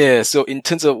in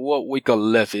terms of what we got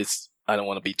left, is I don't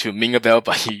want to be too mean about,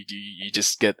 but you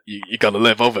just you gotta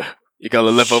live over. You gotta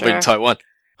live over in Taiwan.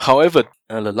 However,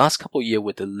 the last couple of years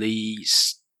with the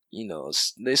leagues,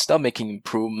 they start making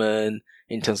improvement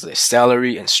in terms of their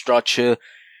salary and structure.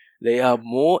 They are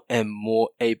more and more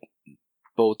able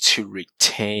to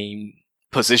retain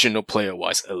positional player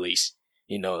wise, at least.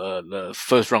 The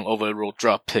first round overall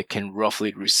draft pick can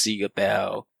roughly receive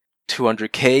about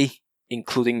 $200K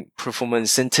including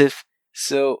performance incentive.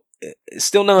 So it's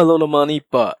still not a lot of money,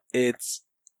 but it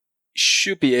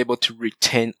should be able to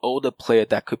retain all the players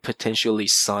that could potentially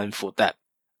sign for that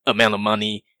amount of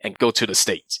money and go to the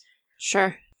States.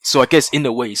 Sure. So I guess in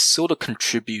a way, it sort of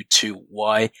contribute to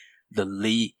why the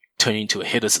league turned into a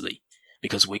hitters league.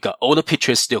 Because we got all the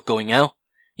pitchers still going out.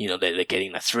 You know, they're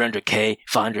getting like 300K,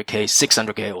 500K,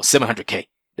 600K, or 700K.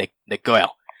 They go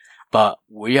out. But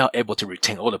we are able to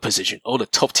retain all the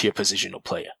top tier positional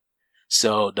player.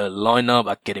 So the lineup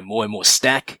are getting more and more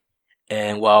stacked.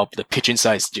 And while the pitching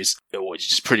side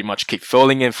just pretty much keep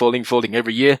falling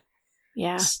every year.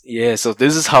 Yeah. Yeah, so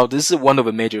this is one of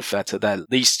the major factors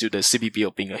that leads to the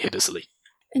CBBO being a hitters league.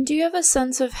 And do you have a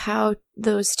sense of how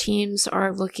those teams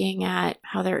are looking at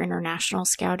how their international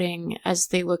scouting as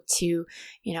they look to,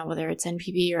 you know, whether it's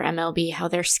NPB or MLB, how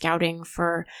they're scouting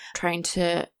for trying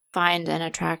to find and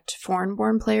attract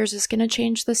foreign-born players is going to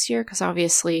change this year? Because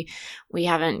obviously we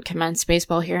haven't commenced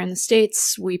baseball here in the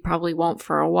States. We probably won't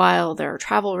for a while. There are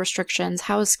travel restrictions.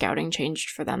 How has scouting changed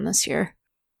for them this year?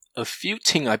 A few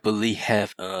teams, I believe,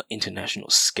 have an international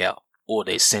scout, or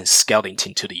they send scouting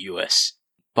team to the US.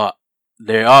 But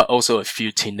there are also a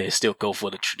few teams that still go for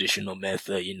the traditional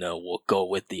method, you know, will go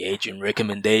with the agent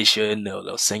recommendation, or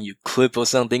they'll send you clip or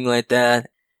something like that,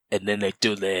 and then they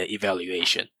do their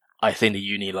evaluation. I think the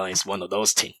Uniline is one of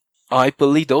those teams. I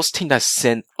believe those teams that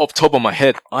sent, off the top of my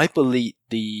head, I believe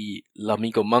the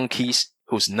Lamigo Monkeys,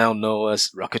 who's now known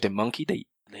as Rakuten Monkey, they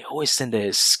always send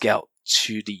their scout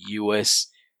to the US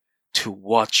to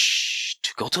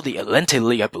go to the Atlantic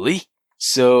League, I believe.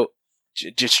 So,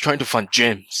 just trying to find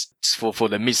gems for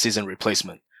the mid-season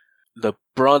replacement. The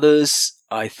brothers,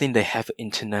 I think they have an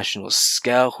international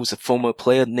scout who's a former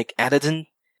player, Nick Adderton.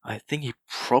 I think he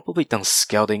probably done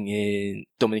scouting in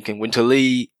Dominican Winter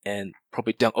League and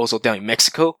probably also down in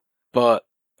Mexico. But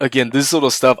again, this sort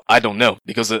of stuff I don't know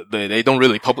because they don't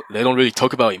really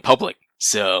talk about it in public.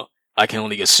 So I can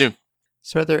only assume.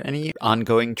 So are there any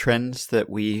ongoing trends that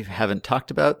we haven't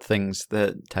talked about? Things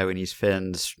that Taiwanese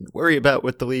fans worry about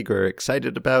with the league or are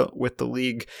excited about with the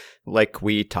league? Like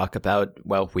we talk about,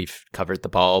 well, we've covered the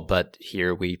ball, but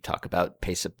here we talk about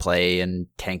pace of play and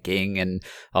tanking and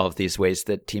all of these ways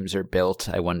that teams are built.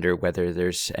 I wonder whether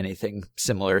there's anything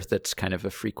similar that's kind of a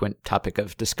frequent topic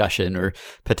of discussion or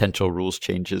potential rules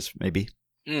changes, maybe.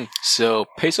 So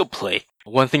pace of play.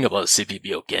 One thing about a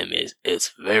CBBO game is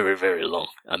it's very, very long.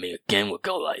 I mean, a game will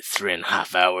go like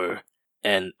 3.5 hours,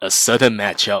 and a certain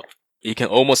matchup, it can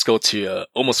almost go to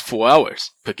almost 4 hours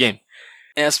per game.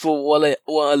 As for what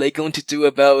are they going to do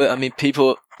about it? I mean,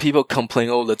 people complain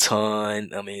all the time.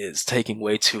 I mean, it's taking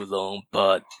way too long,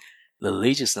 but the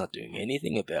league is not doing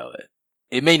anything about it.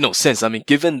 It made no sense. I mean,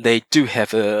 given they do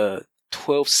have a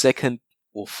 12-second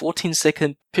or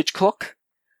 14-second pitch clock,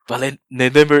 but they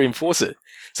never enforce it.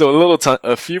 So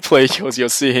a few plays you'll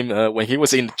see him when he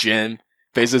was in the gym,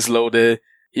 bases loaded,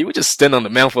 he would just stand on the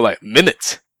mound for like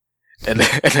minutes, and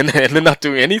then not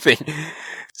doing anything.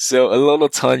 So a lot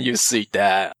of time you see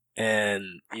that, and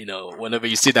you know, whenever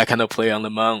you see that kind of play on the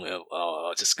mound,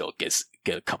 I'll just go get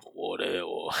a cup of water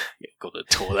or go to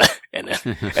the toilet, and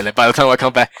then by the time I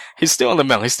come back, he's still on the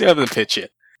mound, he still hasn't pitched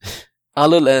yet.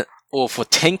 For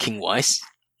tanking wise.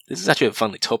 This is actually a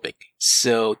funny topic.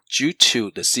 So, due to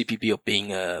the CBBO being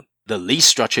the league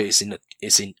structure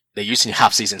they're using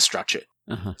half season structure.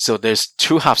 Uh-huh. So there's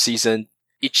 2 half season.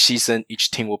 Each season, each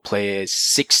team will play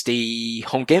 60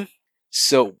 home game.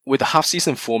 So with the half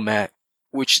season format,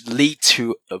 which lead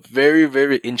to a very,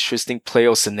 very interesting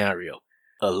playoff scenario.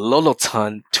 A lot of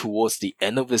time towards the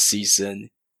end of the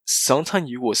season, sometimes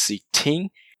you will see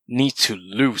team need to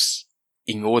lose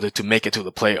in order to make it to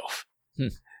the playoff.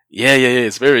 Yeah,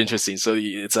 it's very interesting. So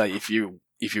it's like if you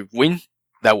win,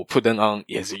 that will put them on.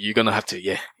 Yes, you're gonna have to.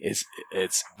 Yeah, it's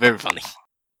very funny.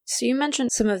 So you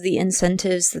mentioned some of the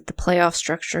incentives that the playoff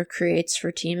structure creates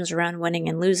for teams around winning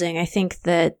and losing. I think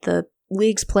that the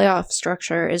league's playoff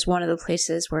structure is one of the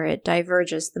places where it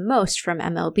diverges the most from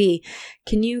MLB.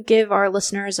 Can you give our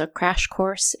listeners a crash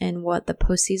course in what the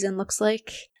postseason looks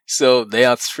like? So there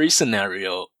are 3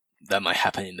 scenarios that might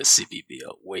happen in the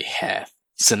CBBO. We have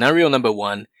scenario number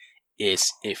 1.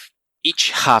 Is if each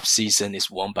half season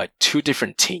is won by 2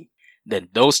 different teams, then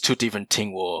those 2 different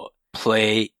teams will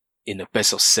play in the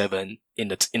best of 7 in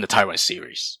the Taiwan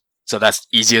series. So that's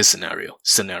easier scenario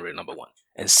number 1.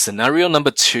 And scenario number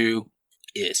 2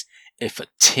 is if a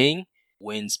team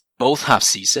wins both half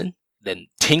season, then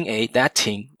Team A, that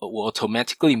team, will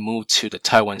automatically move to the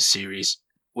Taiwan series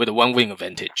with a 1-win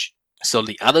advantage. So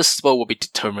the other spot will be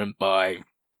determined by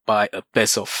a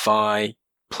best of 5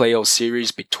 playoff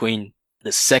series between the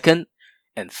 2nd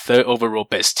and 3rd overall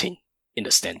best team in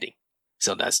the standing.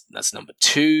 So that's number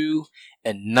 2.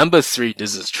 And number 3,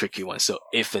 this is a tricky one. So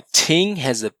if a team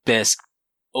has the best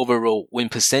overall win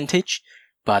percentage,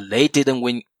 but they didn't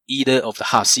win either of the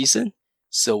half season,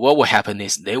 so what will happen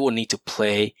is they will need to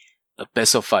play a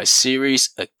best of 5 series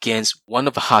against one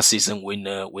of the half season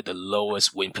winner with the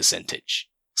lowest win percentage.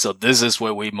 So this is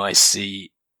where we might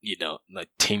see, the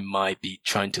team might be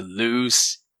trying to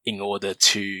lose in order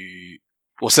to,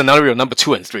 well, scenario number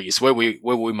 2 and 3 is where we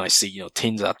might see,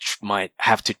 teams that might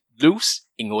have to lose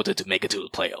in order to make it to the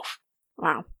playoff.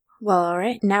 Wow. Well, all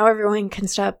right. Now everyone can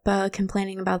stop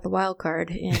complaining about the wild card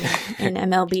in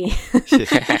MLB.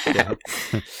 Yeah.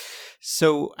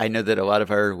 So I know that a lot of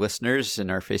our listeners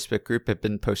in our Facebook group have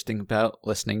been posting about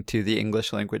listening to the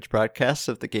English language broadcasts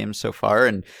of the game so far,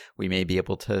 and we may be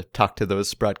able to talk to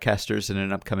those broadcasters in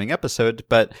an upcoming episode,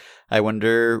 but I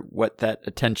wonder what that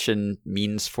attention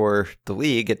means for the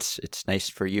league. It's nice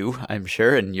for you, I'm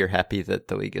sure, and you're happy that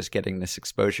the league is getting this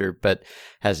exposure, but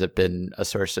has it been a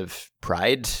source of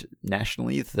pride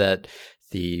nationally that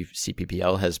the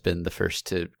CPBL has been the first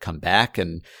to come back,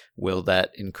 and will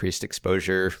that increased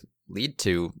exposure lead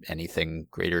to anything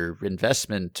greater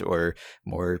investment or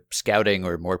more scouting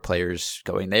or more players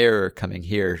going there or coming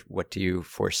here? What do you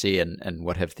foresee, and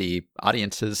what have the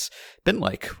audiences been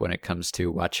like when it comes to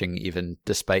watching, even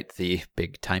despite the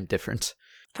big time difference?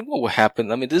 I think what will happen,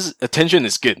 this attention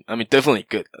is good. Definitely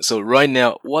good. So right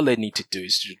now, what they need to do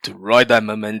is to ride that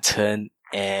momentum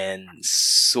and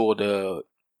sort of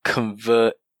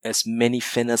convert as many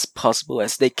fans as possible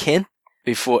as they can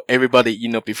before everybody,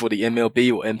 before the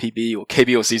MLB or MPB or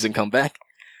KBO season come back.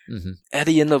 Mm-hmm. At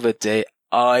the end of the day,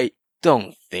 I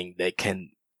don't think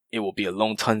it will be a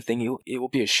long-term thing. It will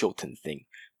be a short-term thing.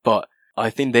 But I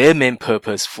think their main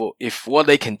purpose if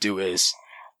they can do is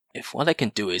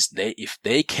if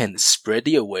they can spread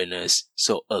the awareness,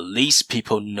 so at least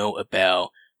people know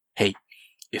about, hey,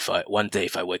 if I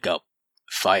wake up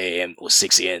 5 a.m. or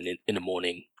 6 a.m. in the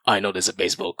morning, I know there's a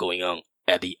baseball going on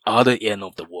at the other end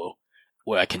of the world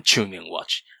where I can tune in and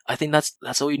watch. I think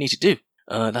that's all you need to do.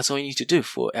 That's all you need to do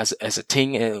for as a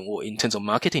team, and in terms of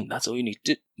marketing. That's all you need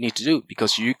to do,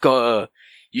 because you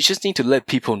just need to let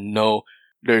people know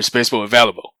there's baseball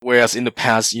available. Whereas in the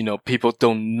past, people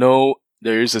don't know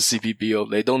there is a CPBL.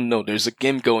 They don't know there's a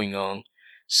game going on.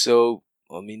 So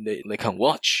they can't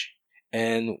watch.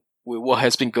 And with what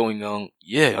has been going on,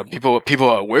 people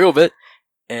are aware of it.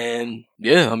 And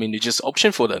it's just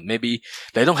option for them. Maybe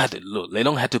they don't have to look. They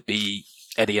don't have to be,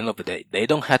 at the end of the day, they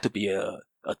don't have to be a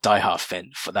diehard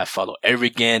fan for that follow every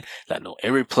game, that know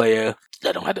every player.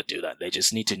 They don't have to do that. They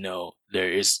just need to know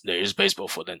there is baseball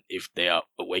for them if they are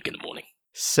awake in the morning.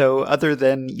 So other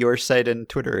than your site and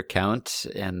Twitter account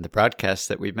and the broadcast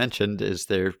that we mentioned, is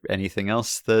there anything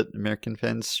else that American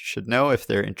fans should know if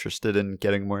they're interested in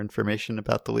getting more information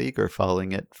about the league or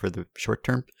following it for the short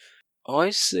term?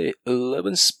 I say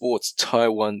 11 Sports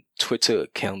Taiwan Twitter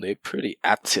account, they're pretty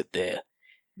active there.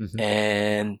 Mm-hmm.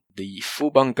 And the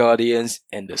Fubon Guardians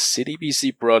and the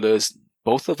CTBC Brothers,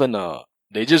 both of them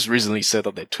they just recently set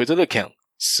up their Twitter account.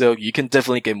 So you can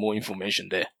definitely get more information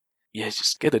there. Yeah,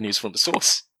 just get the news from the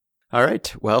source. All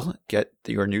right. Well, get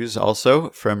your news also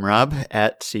from Rob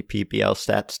at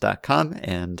cpblstats.com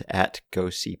and at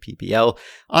GoCPBL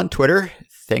on Twitter.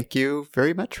 Thank you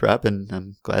very much, Rob, and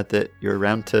I'm glad that you're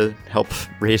around to help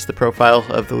raise the profile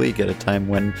of the league at a time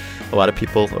when a lot of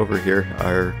people over here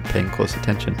are paying close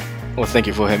attention. Well, thank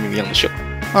you for having me on the show.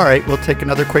 All right, we'll take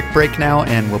another quick break now,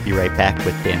 and we'll be right back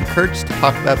with Dan Kurtz to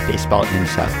talk about baseball in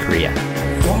South Korea.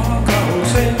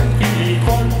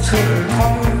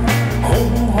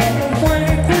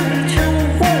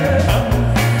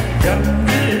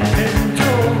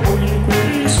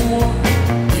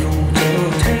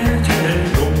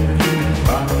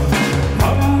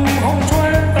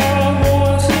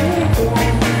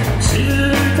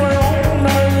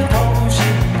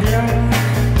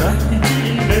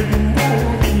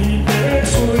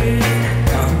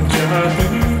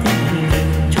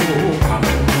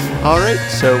 All right,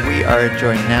 so we are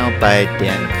joined now by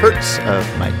Dan Kurtz of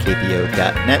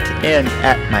MyKBO.net and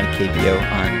at MyKBO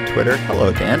on Twitter.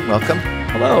 Hello, Dan. Welcome.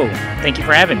 Hello. Thank you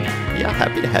for having me. Yeah,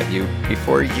 happy to have you.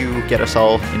 Before you get us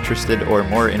all interested or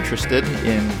more interested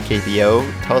in KBO,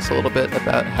 tell us a little bit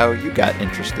about how you got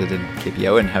interested in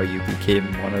KBO and how you became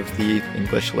one of the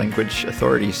English language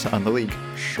authorities on the league.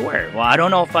 Sure. Well, I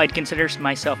don't know if I'd consider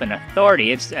myself an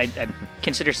authority. I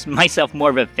consider myself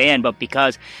more of a fan, but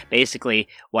because basically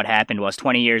what happened was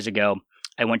 20 years ago,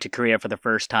 I went to Korea for the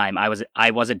first time. I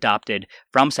was adopted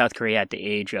from South Korea at the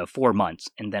age of 4 months,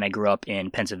 and then I grew up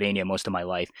in Pennsylvania most of my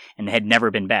life and had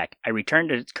never been back. I returned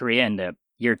to Korea in the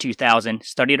year 2000,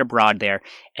 studied abroad there,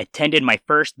 attended my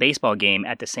first baseball game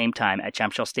at the same time at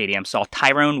Chamshell Stadium, saw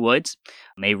Tyrone Woods,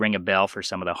 may ring a bell for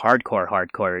some of the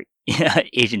hardcore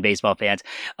Asian baseball fans,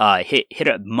 hit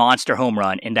a monster home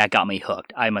run, and that got me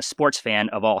hooked. I'm a sports fan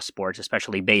of all sports,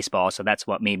 especially baseball, so that's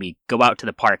what made me go out to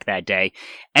the park that day.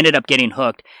 Ended up getting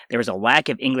hooked. There was a lack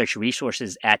of English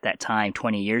resources at that time,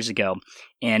 20 years ago,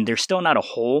 and there's still not a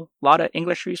whole lot of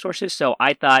English resources, so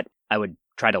I thought I would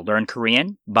try to learn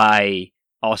Korean by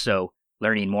also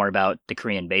learning more about the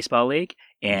Korean Baseball League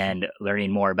and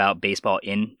learning more about baseball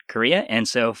in Korea. And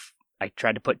so I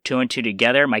tried to put 2 and 2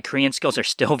 together. My Korean skills are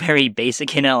still very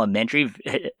basic and elementary,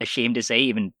 ashamed to say,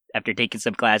 even after taking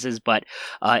some classes. But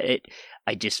I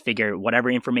just figure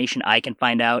whatever information I can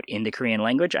find out in the Korean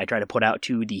language, I try to put out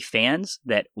to the fans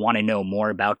that want to know more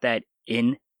about that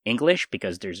in English,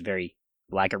 because there's very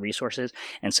lack of resources.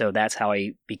 And so that's how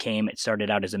it started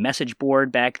out as a message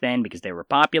board back then because they were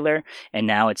popular, and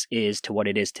now it is to what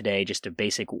it is today, just a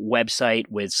basic website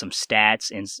with some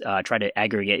stats and try to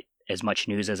aggregate as much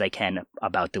news as I can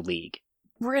about the league.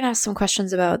 We're going to ask some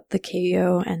questions about the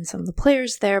KBO and some of the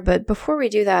players there, but before we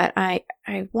do that, I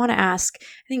want to ask,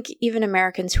 I think even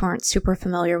Americans who aren't super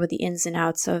familiar with the ins and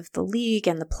outs of the league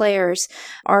and the players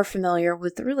are familiar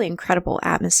with the really incredible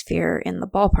atmosphere in the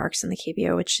ballparks in the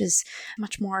KBO, which is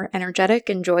much more energetic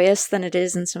and joyous than it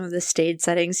is in some of the staid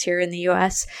settings here in the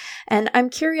US. And I'm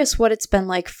curious what it's been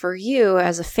like for you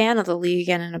as a fan of the league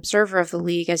and an observer of the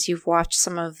league as you've watched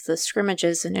some of the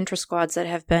scrimmages and intra-squads that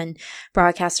have been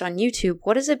broadcast on YouTube.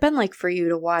 What has it been like for you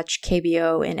to watch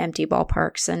KBO in empty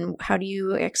ballparks, and how do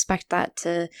you expect that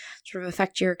to sort of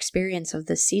affect your experience of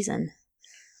this season?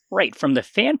 Right. From the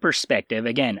fan perspective,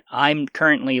 again, I'm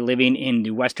currently living in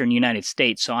the Western United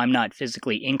States, so I'm not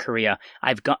physically in Korea.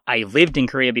 I lived in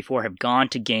Korea before, have gone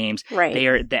to games. Right.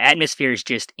 The atmosphere is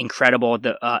just incredible.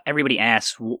 Everybody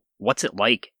asks, what's it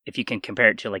like if you can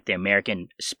compare it to like the American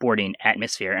sporting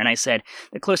atmosphere? And I said,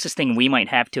 the closest thing we might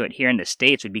have to it here in the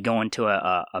States would be going to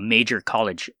a major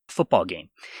college football game,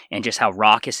 and just how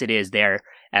raucous it is there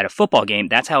at a football game.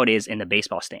 That's how it is in the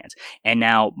baseball stands. And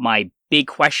now my big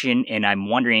question, and I'm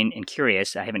wondering and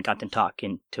curious, I haven't gotten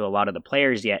talking to a lot of the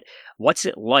players yet, what's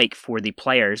it like for the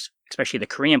players, especially the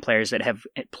Korean players that have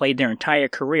played their entire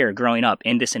career growing up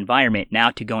in this environment, now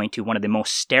to going to one of the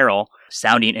most sterile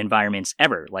sounding environments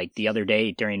ever? Like the other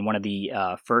day during one of the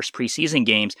first preseason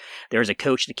games, there was a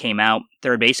coach that came out,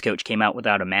 third base coach came out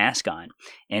without a mask on,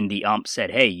 and the ump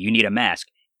said, "Hey, you need a mask."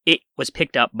 It was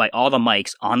picked up by all the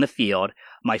mics on the field.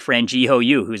 My friend Ji Ho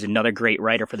Yu, who's another great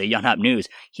writer for the Yonhap News,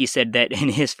 he said that in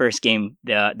his first game,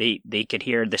 they could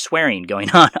hear the swearing going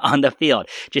on the field,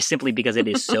 just simply because it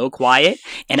is so quiet.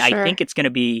 And sure. I think it's going to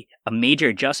be a major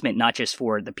adjustment, not just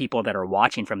for the people that are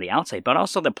watching from the outside, but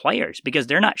also the players, because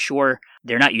they're not sure,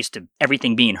 they're not used to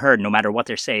everything being heard, no matter what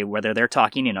they're saying, whether they're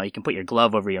talking, you can put your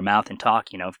glove over your mouth and talk,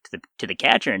 to the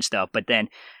catcher and stuff. But then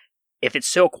if it's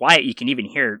so quiet, you can even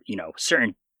hear,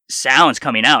 certain sounds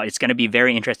coming out. It's going to be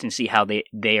very interesting to see how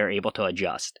they are able to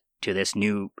adjust to this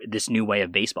new way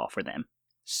of baseball for them.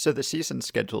 So the season's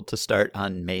scheduled to start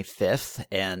on May 5th,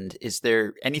 and is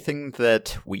there anything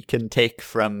that we can take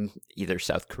from either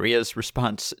South Korea's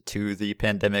response to the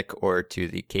pandemic or to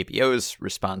the KBO's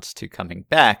response to coming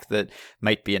back that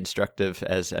might be instructive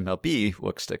as MLB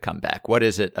looks to come back? What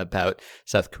is it about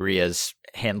South Korea's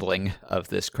handling of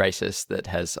this crisis that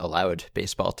has allowed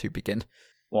baseball to begin?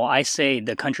 Well, I say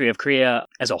the country of Korea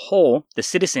as a whole, the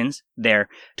citizens there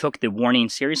took the warning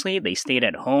seriously. They stayed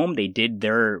at home. They did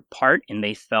their part, and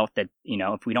they felt that,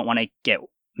 if we don't want to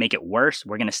make it worse,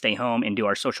 we're going to stay home and do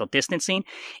our social distancing.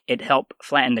 It helped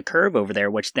flatten the curve over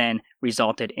there, which then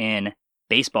resulted in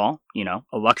baseball,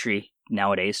 a luxury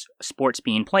nowadays, sports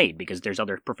being played, because there's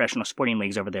other professional sporting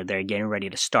leagues over there that are getting ready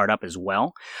to start up as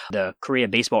well. The Korea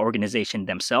Baseball Organization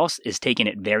themselves is taking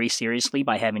it very seriously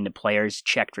by having the players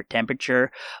checked for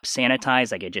temperature,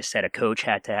 sanitized. Like I just said, a coach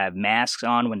had to have masks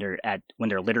on when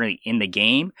they're literally in the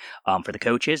game, for the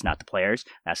coaches, not the players.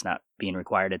 That's not being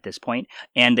required at this point.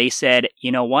 And they said,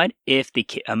 you know what? If the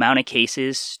amount of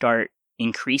cases start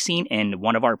increasing and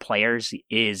one of our players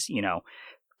is,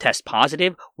 test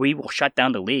positive, we will shut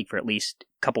down the league for at least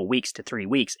a couple weeks to 3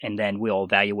 weeks, and then we'll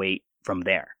evaluate from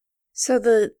there. So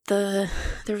there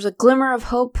was a glimmer of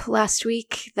hope last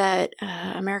week that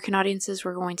American audiences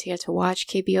were going to get to watch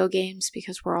KBO games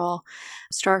because we're all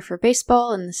starved for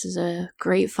baseball, and this is a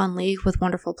great fun league with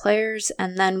wonderful players.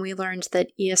 And then we learned that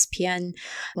ESPN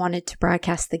wanted to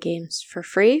broadcast the games for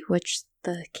free, which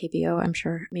the KBO, I'm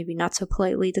sure, maybe not so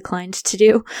politely declined to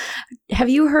do. Have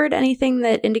you heard anything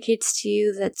that indicates to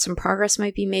you that some progress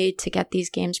might be made to get these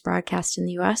games broadcast in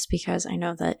the U.S.? Because I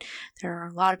know that there are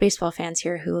a lot of baseball fans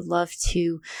here who would love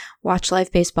to watch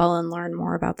live baseball and learn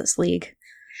more about this league.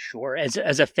 Sure.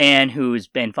 As a fan who's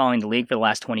been following the league for the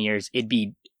last 20 years, it'd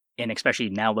be, and especially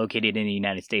now located in the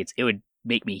United States, it would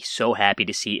make me so happy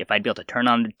to see if I'd be able to turn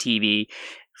on the TV,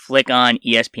 flick on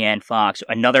ESPN, Fox,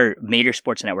 another major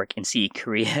sports network, and see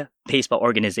Korea Baseball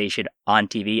Organization on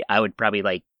TV. I would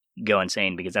probably go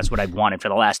insane, because that's what I've wanted for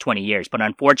the last 20 years. But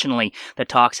unfortunately, the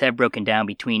talks have broken down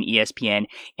between ESPN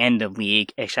and the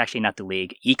league. It's actually not the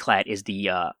league. ECLAT is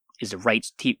the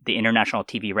international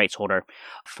TV rights holder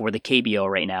for the KBO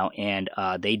right now, and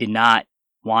they did not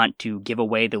want to give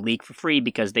away the league for free,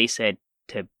 because they said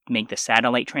to make the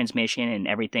satellite transmission and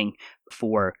everything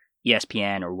for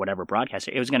ESPN or whatever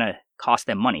broadcaster, it was going to cost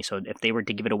them money. So if they were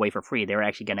to give it away for free, they were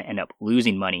actually going to end up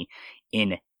losing money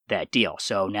in that deal.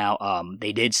 So now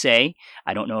they did say,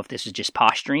 I don't know if this is just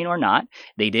posturing or not,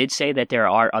 they did say that there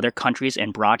are other countries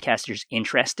and broadcasters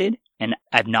interested, and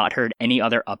I've not heard any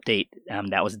other update.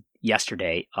 That was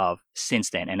yesterday of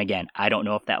since then. And again, I don't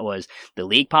know if that was the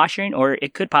league posturing, or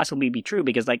it could possibly be true,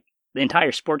 because the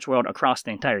entire sports world across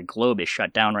the entire globe is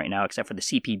shut down right now, except for the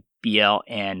CPBL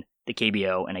and the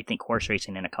KBO, and I think horse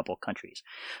racing in a couple of countries.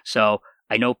 So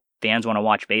I know fans want to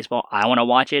watch baseball. I want to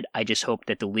watch it. I just hope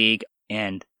that the league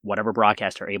and whatever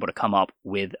broadcaster are able to come up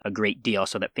with a great deal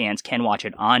so that fans can watch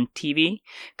it on TV.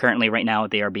 Currently, right now,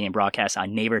 they are being broadcast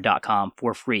on Naver.com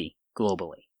for free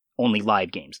globally. Only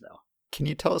live games, though. Can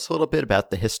you tell us a little bit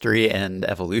about the history and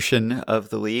evolution of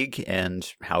the league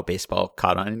and how baseball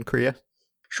caught on in Korea?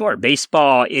 Sure.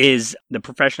 Baseball is the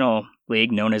professional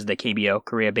league known as the KBO,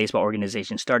 Korea Baseball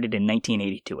Organization, started in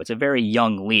 1982. It's a very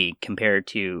young league compared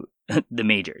to the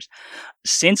majors.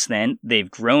 Since then,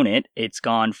 they've grown it. It's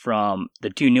gone from the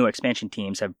 2 new expansion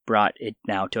teams have brought it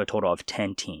now to a total of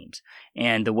 10 teams.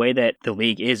 And the way that the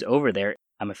league is over there,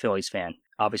 I'm a Phillies fan.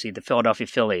 Obviously, the Philadelphia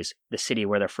Phillies, the city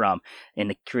where they're from, in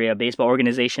the Korea Baseball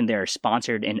Organization, they're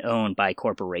sponsored and owned by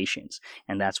corporations.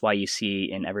 And that's why you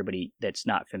see, and everybody that's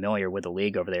not familiar with the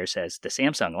league over there says the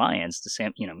Samsung Lions,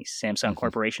 Samsung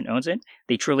Corporation owns it.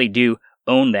 They truly do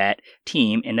own that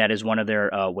team, and that is one of their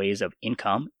ways of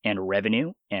income and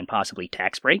revenue and possibly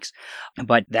tax breaks.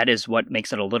 But that is what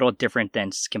makes it a little different than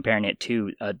comparing it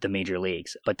to the major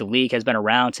leagues. But the league has been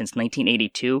around since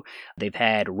 1982. They've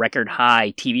had record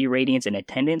high TV ratings and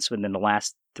attendance within the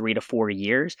last 3 to 4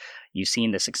 years. You've seen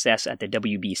the success at the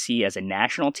WBC as a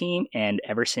national team, and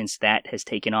ever since that has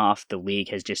taken off, the league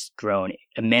has just grown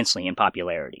immensely in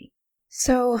popularity.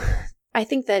 So I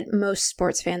think that most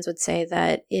sports fans would say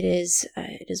that it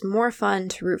is more fun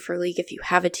to root for a league if you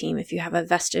have a team, if you have a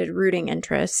vested rooting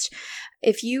interest.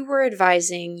 If you were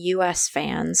advising U.S.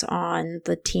 fans on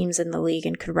the teams in the league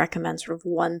and could recommend sort of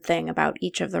one thing about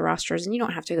each of the rosters, and you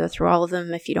don't have to go through all of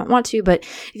them if you don't want to, but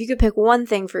if you could pick one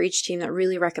thing for each team that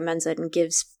really recommends it and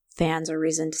gives fans a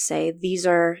reason to say these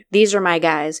are my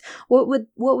guys, what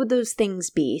would those things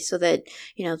be, so that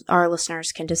our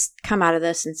listeners can just come out of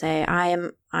this and say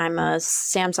I'm a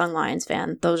Samsung Lions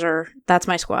fan. That's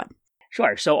my squad.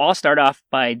 Sure. So I'll start off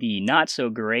by the not so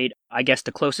great. I guess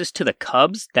the closest to the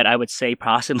Cubs that I would say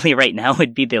possibly right now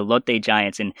would be the Lotte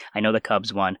Giants. And I know the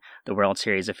Cubs won the World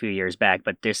Series a few years back,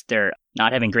 but they're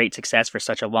not having great success for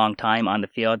such a long time on the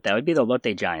field. That would be the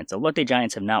Lotte Giants. The Lotte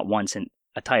Giants have not won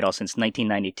a title since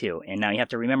 1992. And now you have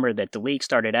to remember that the league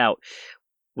started out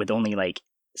with only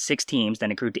 6 teams,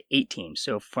 then it grew to 8 teams.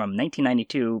 So from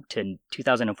 1992 to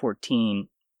 2014,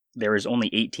 there was only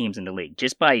 8 teams in the league.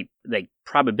 Just by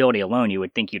probability alone, you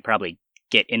would think you'd probably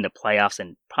get in the playoffs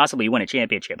and possibly win a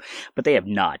championship, but they have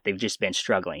not. They've just been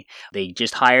struggling. They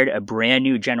just hired a brand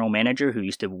new general manager who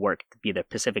used to be the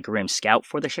Pacific Rim scout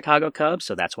for the Chicago Cubs,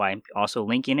 so that's why I'm also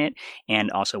linking it,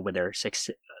 and also with their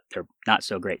not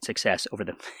so great success over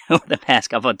the past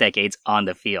couple of decades on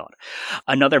the field.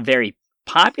 Another very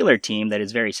popular team that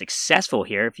is very successful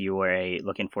here, if you were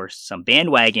looking for some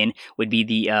bandwagon, would be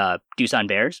the Doosan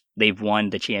Bears. They've won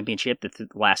the championship the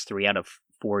last 3 out of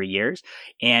 4 years.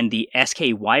 And the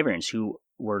SK Wyverns, who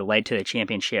were led to the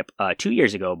championship 2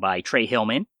 years ago by Trey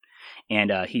Hillman.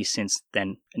 And he's since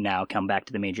then now come back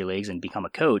to the major leagues and become a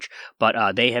coach.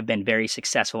 But they have been very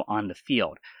successful on the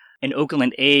field. An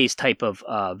Oakland A's type of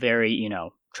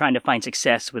trying to find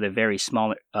success with a very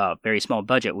small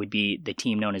budget would be the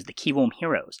team known as the Kiwoom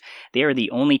Heroes. They are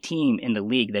the only team in the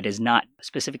league that is not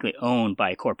specifically owned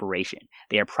by a corporation.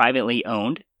 They are privately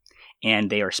owned, and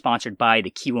they are sponsored by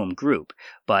the Kiwoom Group.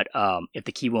 But if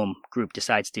the Kiwoom Group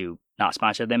decides to not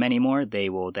sponsor them anymore, they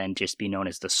will then just be known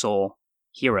as the Seoul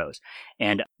heroes.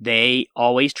 And they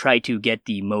always try to get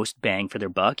the most bang for their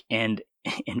buck. And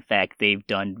in fact, they've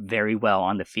done very well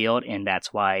on the field. And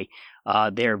that's why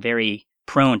they're very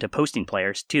prone to posting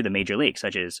players to the major league,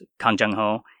 such as Kang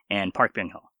Jung-ho and Park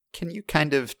Byung-ho. Can you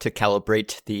kind of, to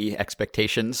calibrate the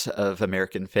expectations of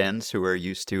American fans who are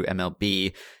used to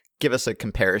MLB, give us a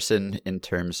comparison in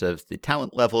terms of the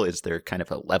talent level? Is there kind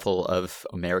of a level of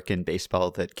American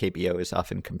baseball that KBO is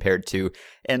often compared to?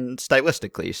 And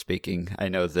stylistically speaking, I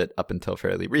know that up until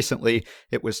fairly recently,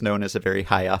 it was known as a very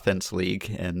high offense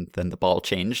league, and then the ball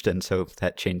changed, and so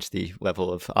that changed the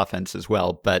level of offense as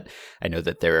well. But I know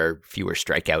that there are fewer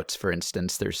strikeouts, for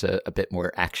instance. There's a bit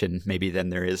more action maybe than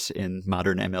there is in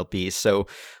modern MLB. So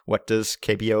what does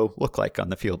KBO look like on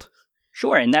the field?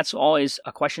 Sure, and that's always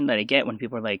a question that I get when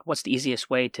people are like, what's the easiest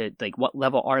way to, like, what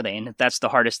level are they? And that's the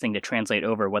hardest thing to translate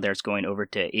over, whether it's going over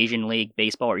to Asian League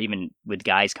baseball or even with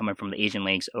guys coming from the Asian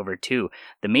leagues over to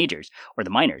the majors or the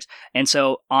minors. And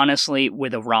so, honestly,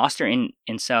 with a roster in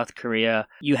South Korea,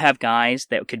 you have guys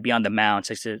that could be on the mound,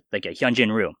 like a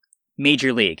Hyunjin Ryu,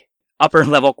 major league, upper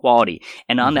level quality.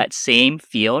 And on that same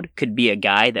field could be a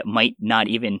guy that might not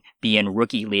even be in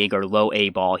rookie league or low A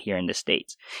ball here in the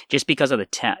States. Just because of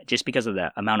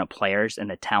the amount of players and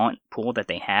the talent pool that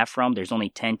they have from, there's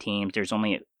only 10 teams. There's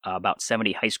only about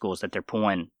 70 high schools that they're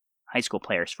pulling high school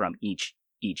players from each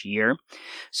year.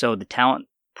 So the talent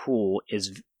pool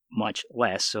is much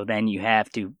less. So then you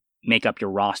have to make up your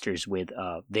rosters with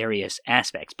various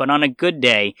aspects. But on a good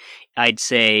day, I'd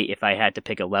say if I had to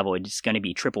pick a level, it's going to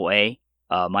be AAA,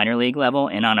 minor league level.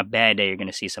 And on a bad day, you're going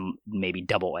to see some maybe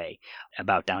AA,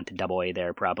 about down to AA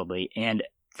there probably. And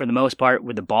for the most part,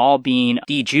 with the ball being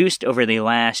dejuiced over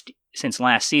since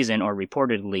last season, or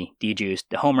reportedly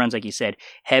dejuiced, the home runs, like you said,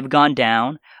 have gone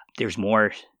down. There's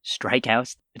more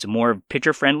strikeouts. It's more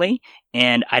pitcher friendly.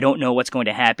 And I don't know what's going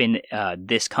to happen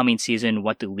this coming season,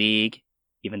 what the league,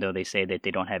 even though they say that they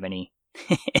don't have any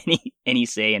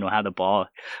say in how the ball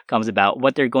comes about,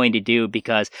 what they're going to do,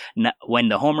 because when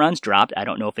the home runs dropped, I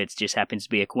don't know if it just happens to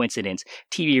be a coincidence,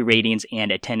 TV ratings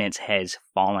and attendance has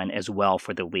fallen as well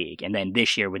for the league. And then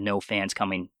this year, with no fans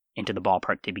coming into the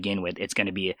ballpark to begin with, it's going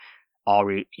to be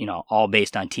all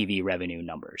based on TV revenue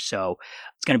numbers. So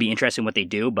it's going to be interesting what they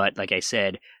do. But like I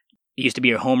said, it used to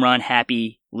be a home run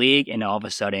happy league, and all of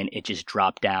a sudden it just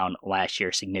dropped down last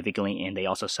year significantly, and they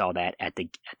also saw that at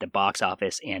the box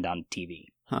office and on TV.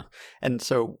 Huh. And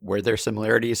so were there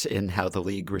similarities in how the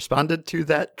league responded to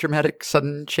that dramatic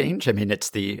sudden change? I mean, it's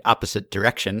the opposite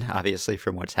direction, obviously,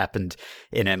 from what's happened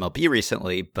in MLB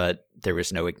recently, but there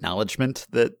was no acknowledgement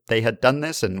that they had done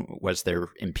this. And was there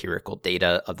empirical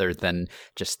data other than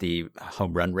just the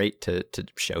home run rate to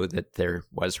show that there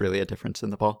was really a difference in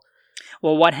the ball?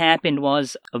 Well, what happened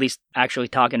was, at least actually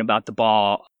talking about the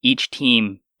ball, each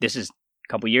team, this is a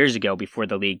couple years ago before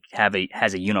the league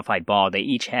has a unified ball,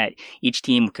 each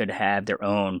team could have their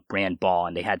own brand ball,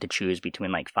 and they had to choose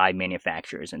between like 5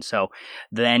 manufacturers. And so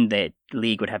then the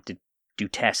league would have to do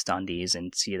tests on these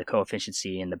and see the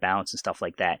coefficiency and the bounce and stuff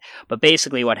like that. But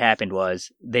basically what happened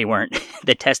was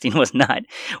the testing was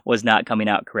not coming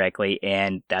out correctly,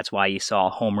 and that's why you saw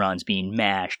home runs being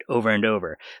mashed over and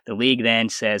over. The league then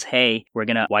says, hey, we're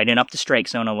going to widen up the strike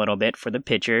zone a little bit for the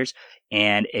pitchers,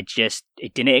 and it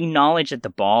didn't acknowledge that the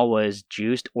ball was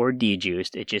juiced or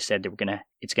dejuiced. It just said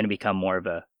it's going to become more of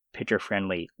a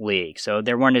pitcher-friendly league. So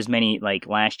there weren't as many, like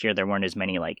last year,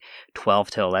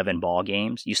 12 to 11 ball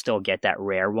games. You still get that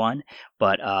rare one,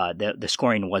 but the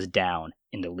scoring was down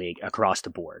in the league across the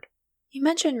board. You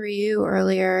mentioned Ryu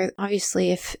earlier.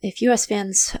 Obviously, if U.S.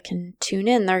 fans can tune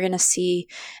in, they're going to see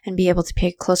and be able to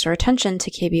pay closer attention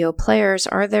to KBO players.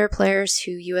 Are there players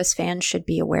who U.S. fans should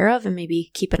be aware of and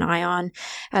maybe keep an eye on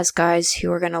as guys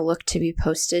who are going to look to be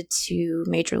posted to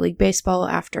Major League Baseball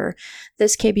after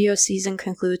this KBO season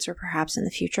concludes, or perhaps in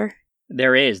the future?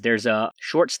 There's a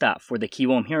shortstop for the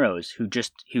Kiwoom Heroes who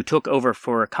took over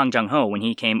for Kang Jung-ho when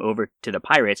he came over to the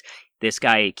Pirates. This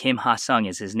guy, Kim Ha-sung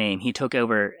is his name. He took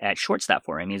over at shortstop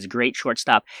for him. He's a great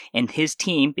shortstop. And his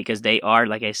team, because they are,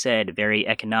 like I said, very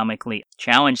economically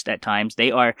challenged at times,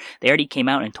 they already came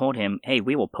out and told him, hey,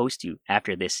 we will post you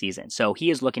after this season. So he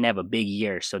is looking to have a big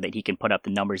year so that he can put up the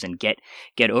numbers and get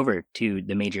over to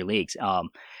the major leagues.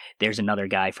 There's another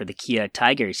guy for the Kia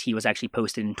Tigers. He was actually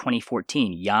posted in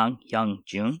 2014, Yang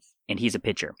Hyung-jun, and he's a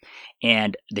pitcher.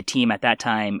 And the team at that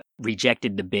time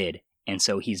rejected the bid. And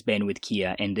so he's been with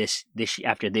Kia, and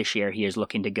after this year, he is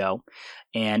looking to go.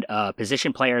 And a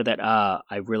position player that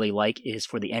I really like is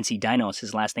for the NC Dinos.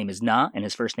 His last name is Na, and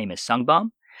his first name is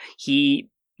Sungbum. He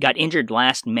got injured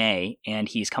last May, and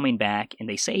he's coming back, and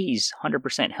they say he's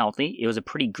 100% healthy. It was a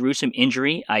pretty gruesome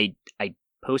injury. I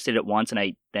posted it once, and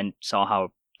I then saw how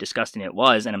disgusting it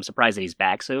was, and I'm surprised that he's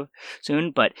back so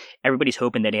soon. But everybody's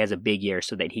hoping that he has a big year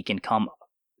so that he can come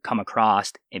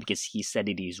across, because he said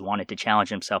that he's wanted to challenge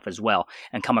himself as well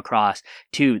and come across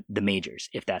to the majors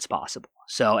if that's possible.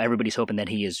 So everybody's hoping that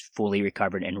he is fully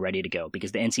recovered and ready to go,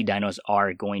 because the NC Dinos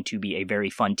are going to be a very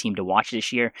fun team to watch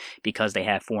this year, because they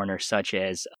have foreigners such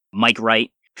as Mike Wright,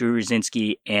 Drew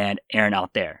Rosinski, and Aaron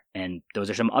Altherr. And those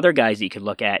are some other guys that you could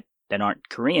look at that aren't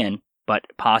Korean, but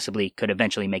possibly could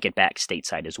eventually make it back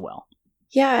stateside as well.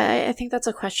 Yeah, I think that's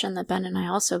a question that Ben and I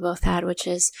also both had, which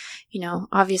is,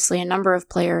 obviously a number of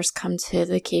players come to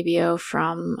the KBO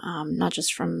from not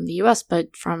just from the US,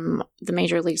 but from the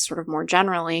major leagues sort of more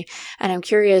generally. And I'm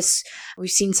curious, we've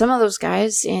seen some of those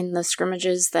guys in the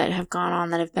scrimmages that have gone on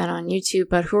that have been on YouTube,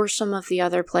 but who are some of the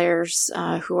other players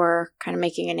who are kind of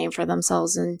making a name for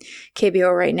themselves in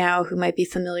KBO right now who might be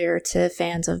familiar to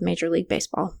fans of Major League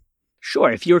Baseball?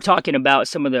 Sure. If you're talking about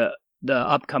some of the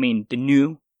upcoming, the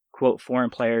new quote foreign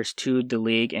players to the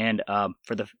league, and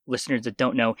for the listeners that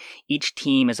don't know, each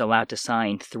team is allowed to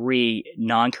sign 3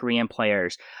 non-Korean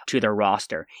players to their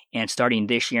roster. And starting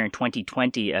this year in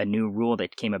 2020, a new rule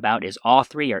that came about is all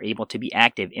 3 are able to be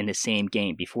active in the same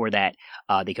game. Before that,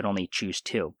 they could only choose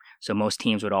 2. So most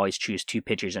teams would always choose 2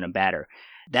 pitchers and a batter.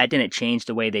 That didn't change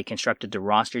the way they constructed the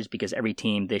rosters, because every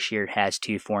team this year has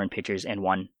 2 foreign pitchers and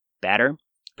 1 batter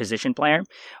position player.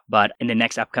 But in the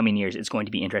next upcoming years, it's going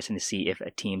to be interesting to see if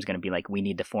a team's going to be like, we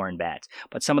need the foreign bats.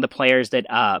 But some of the players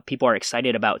that people are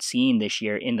excited about seeing this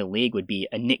year in the league would be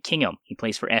Nick Kingham. He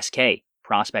plays for SK,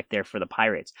 prospect there for the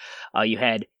Pirates. You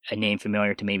had a name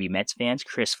familiar to maybe Mets fans,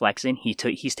 Chris Flexen.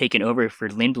 He's taken over for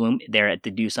Lindblom there at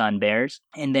the Doosan Bears.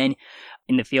 And then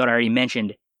in the field, I already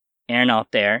mentioned Aaron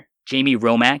Altherr, Jamie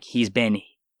Romack. He's been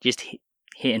just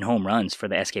hitting home runs for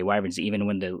the SK Wyverns. Even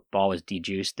when the ball was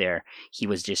dejuiced there, he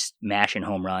was just mashing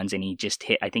home runs, and he just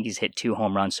I think he's hit 2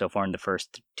 home runs so far in the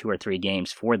first 2 or 3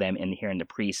 games for them here in the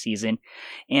preseason.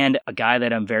 And a guy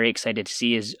that I'm very excited to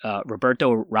see is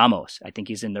Roberto Ramos. I think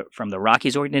he's from the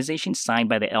Rockies organization, signed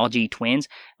by the LG Twins.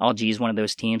 LG is one of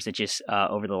those teams that just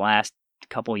over the last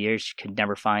couple of years could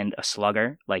never find a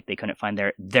slugger, like they couldn't find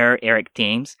their Eric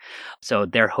Thames. So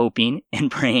they're hoping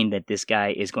and praying that this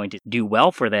guy is going to do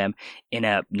well for them in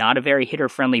a not a very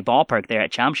hitter-friendly ballpark there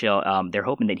at Chamshil. They're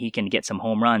hoping that he can get some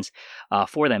home runs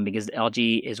for them, because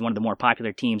LG is one of the more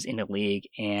popular teams in the league,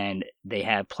 and they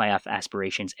have playoff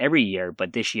aspirations every year.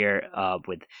 But this year,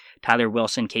 with Tyler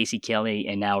Wilson, Casey Kelly,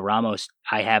 and now Ramos,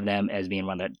 I have them as being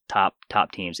one of the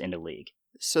top teams in the league.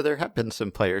 So there have been some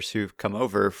players who've come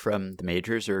over from the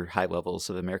majors or high levels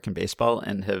of American baseball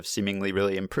and have seemingly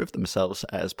really improved themselves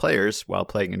as players while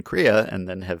playing in Korea, and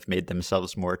then have made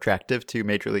themselves more attractive to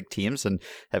major league teams and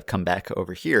have come back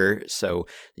over here. So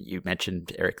you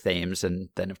mentioned Eric Thames, and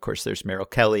then of course there's Merrill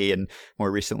Kelly, and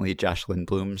more recently Josh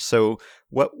Lindblom. So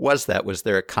what was that? Was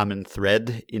there a common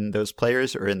thread in those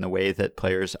players, or in the way that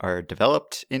players are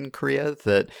developed in Korea,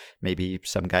 that maybe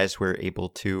some guys were able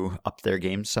to up their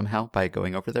games somehow by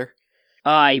going over there?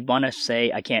 I want to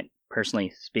say, I can't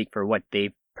personally speak for what they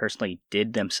personally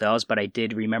did themselves, but I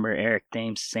did remember Eric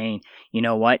Thames saying, you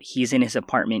know what, he's in his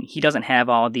apartment. He doesn't have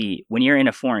when you're in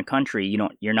a foreign country,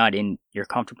 you're not in your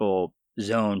comfortable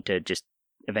zone to just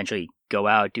eventually go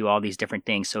out, do all these different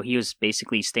things. So he was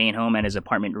basically staying home at his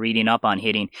apartment, reading up on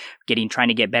hitting, trying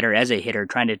to get better as a hitter,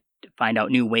 trying to find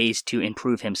out new ways to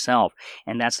improve himself.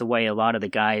 And that's the way a lot of the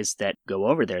guys that go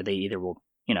over there, they either will,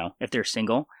 if they're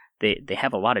single, they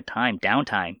have a lot of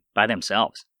downtime by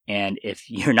themselves. And if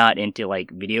you're not into like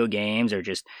video games or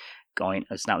just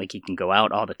it's not like you can go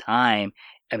out all the time.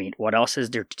 I mean, what else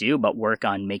is there to do but work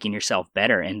on making yourself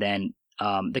better? And then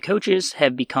the coaches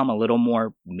have become a little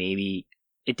more, maybe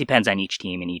it depends on each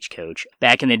team and each coach.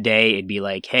 Back in the day, it'd be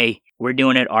like, hey, we're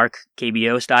doing it our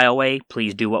KBO style way.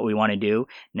 Please do what we want to do.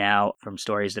 Now, from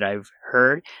stories that I've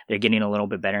heard, they're getting a little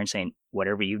bit better and saying,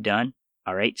 whatever you've done,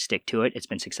 all right, stick to it. It's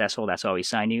been successful. That's why we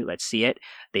signed you. Let's see it.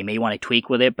 They may want to tweak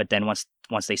with it, but then once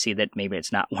they see that maybe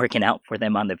it's not working out for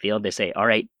them on the field, they say, all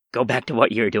right, go back to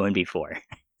what you were doing before.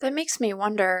 That makes me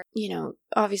wonder,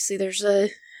 obviously there's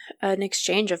an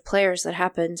exchange of players that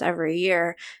happens every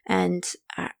year, and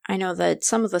I know that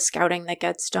some of the scouting that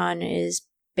gets done is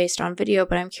based on video,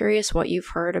 but I'm curious what you've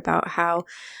heard about how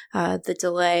the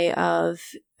delay of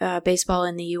baseball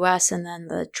in the U.S., and then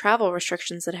the travel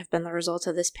restrictions that have been the result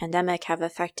of this pandemic have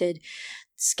affected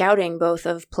scouting, both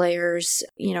of players,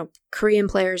 Korean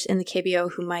players in the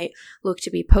KBO who might look to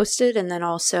be posted, and then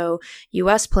also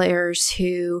U.S. players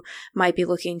who might be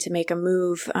looking to make a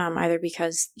move, either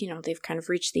because, they've kind of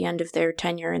reached the end of their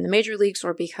tenure in the major leagues,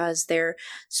 or because they're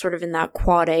sort of in that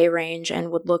quad A range and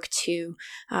would look to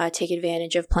take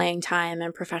advantage of playing time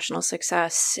and professional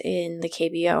success in the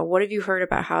KBO. What have you heard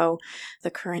about how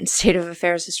the current state of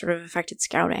affairs has sort of affected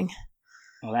scouting?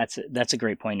 Well, that's a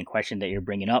great point and question that you're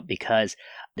bringing up, because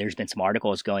there's been some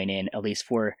articles going in, at least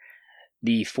for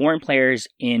the foreign players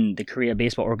in the Korea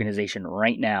Baseball Organization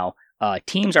right now.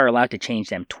 Teams are allowed to change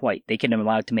them twice. They can be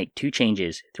allowed to make 2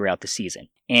 changes throughout the season.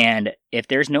 And if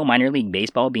there's no minor league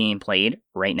baseball being played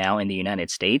right now in the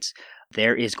United States,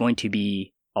 there is going to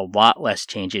be a lot less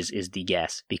changes, is the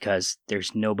guess, because they're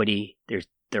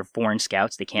foreign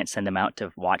scouts. They can't send them out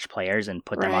to watch players and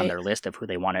put them on their list of who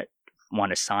they want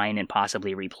to sign and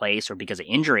possibly replace, or because of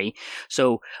injury.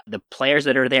 So the players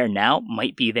that are there now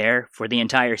might be there for the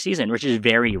entire season, which is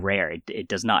very rare. It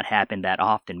does not happen that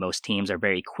often. Most teams are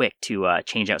very quick to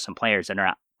change out some players that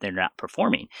they're not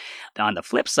performing. On the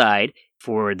flip side,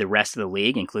 for the rest of the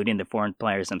league, including the foreign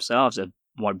players themselves, of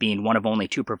being one of only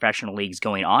 2 professional leagues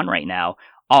going on right now,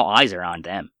 all eyes are on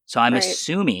them. So I'm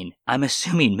assuming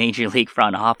Major League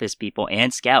front office people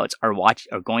and scouts are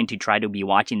going to try to be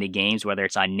watching the games, whether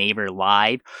it's on Naver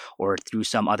Live or through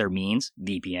some other means,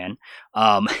 VPN,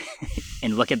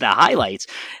 and look at the highlights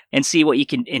and see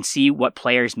what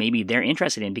players maybe they're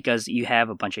interested in, because you have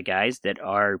a bunch of guys that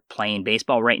are playing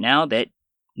baseball right now that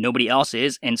nobody else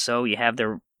is, and so you have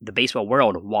the baseball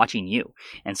world watching you.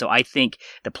 And so I think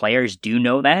the players do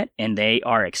know that, and they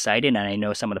are excited. And I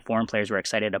know some of the foreign players were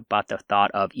excited about the thought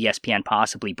of ESPN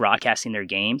possibly broadcasting their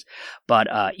games. But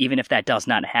even if that does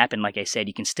not happen, like I said,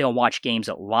 you can still watch games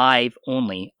live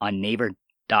only on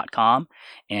Naver.com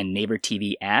and Naver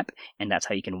TV app, and that's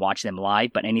how you can watch them live.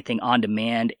 But anything on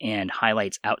demand and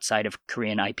highlights outside of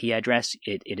Korean IP address,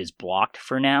 it is blocked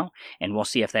for now. And we'll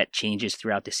see if that changes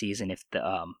throughout the season,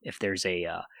 if there's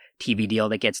a TV deal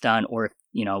that gets done, or if,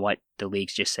 the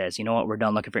leagues just says, we're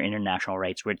done looking for international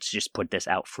rights. Let's just put this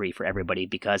out free for everybody,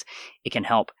 because it can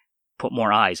help put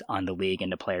more eyes on the league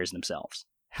and the players themselves.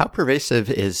 How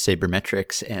pervasive is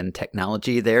sabermetrics and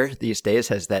technology there these days?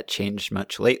 Has that changed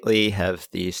much lately? Have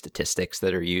the statistics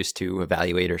that are used to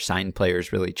evaluate or sign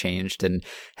players really changed? And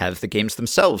have the games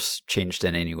themselves changed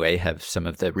in any way? Have some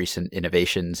of the recent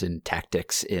innovations in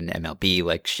tactics in MLB,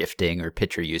 like shifting or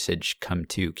pitcher usage, come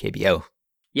to KBO?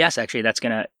 Yes, actually,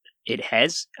 it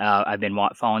has. I've been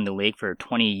following the league for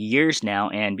 20 years now,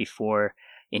 and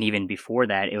even before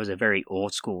that, it was a very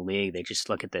old school league. They just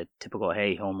look at the typical,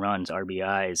 home runs,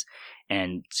 RBIs,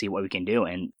 and see what we can do.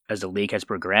 And as the league has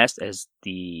progressed, as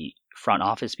the front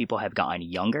office people have gotten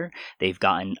younger, they've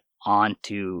gotten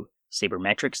onto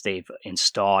sabermetrics. They've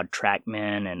installed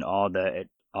TrackMan and all the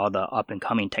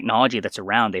up-and-coming technology that's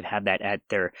around. They've had that at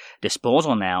their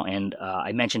disposal now. And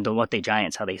I mentioned the Lotte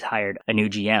Giants, how they hired a new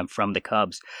GM from the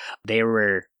Cubs. They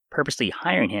were purposely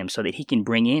hiring him so that he can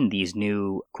bring in these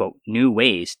new, quote, new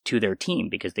ways to their team,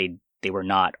 because they were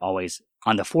not always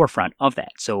on the forefront of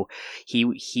that. So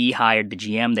he hired the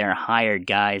GM there, hired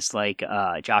guys like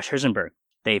Josh Herzenberg.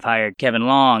 They've hired Kevin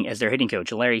Long as their hitting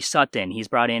coach, Larry Sutton. He's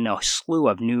brought in a slew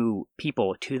of new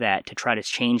people to that to try to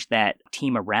change that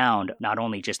team around, not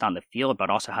only just on the field, but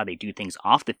also how they do things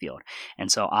off the field.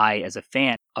 And so I, as a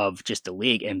fan of just the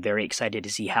league, am very excited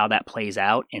to see how that plays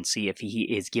out and see if he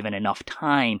is given enough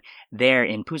time there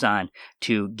in Busan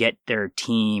to get their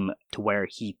team to where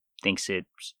he thinks it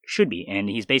should be. And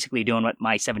he's basically doing what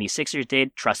my 76ers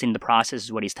did, trusting the process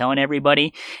is what he's telling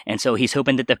everybody. And so he's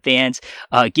hoping that the fans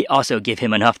also give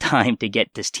him enough time to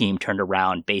get this team turned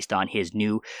around based on his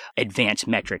new advanced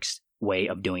metrics way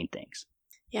of doing things.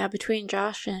 Yeah, between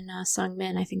Josh and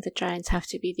Sungmin, I think the Giants have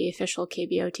to be the official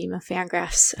KBO team of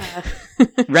Fangraphs.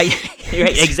 Right,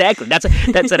 exactly. That's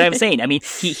what I'm saying. I mean,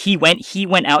 he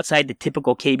went outside the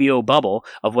typical KBO bubble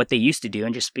of what they used to do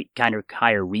and just kind of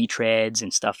hire retreads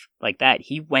and stuff like that.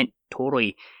 He went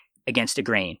totally against the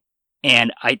grain.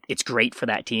 And it's great for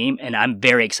that team, and I'm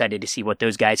very excited to see what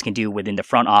those guys can do within the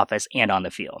front office and on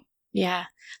the field. Yeah.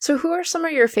 So who are some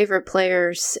of your favorite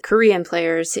players, Korean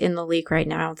players in the league right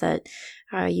now that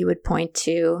you would point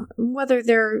to, whether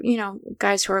they're,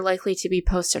 guys who are likely to be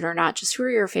posted or not? Just who are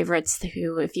your favorites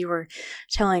who, if you were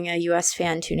telling a U.S.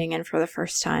 fan tuning in for the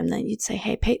first time, then you'd say,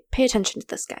 hey, pay attention to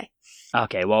this guy?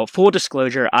 Okay, well, full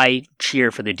disclosure, I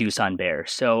cheer for the Doosan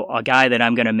Bears. So a guy that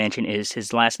I'm going to mention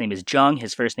his last name is Jung.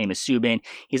 His first name is Subin.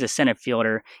 He's a center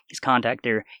fielder. He's a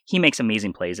contactor. He makes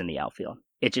amazing plays in the outfield.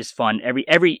 it's just fun.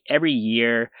 Every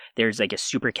year there's like a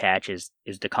super catch is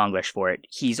the Konglish for it.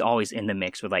 He's always in the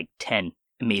mix with like 10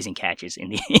 amazing catches in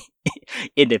the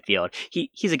in the field.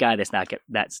 He's a guy that's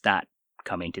not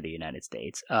coming to the United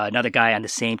States. Another guy on the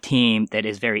same team that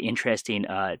is very interesting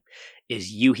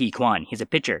is Yu-Hee Kwan. He's a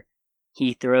pitcher.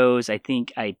 He throws, I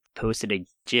think I posted a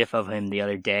GIF of him the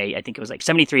other day. I think it was like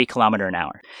 73 kilometer an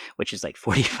hour, which is like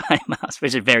 45 miles,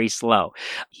 which is very slow.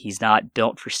 He's not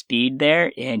built for speed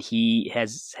there, and he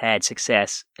has had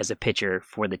success as a pitcher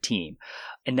for the team.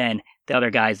 And then the other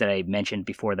guys that I mentioned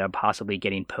before that are possibly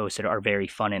getting posted are very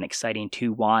fun and exciting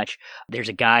to watch. There's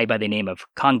a guy by the name of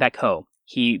Kong Baek Ho.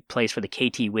 He plays for the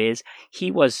KT Wiz.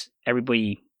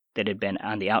 Everybody that had been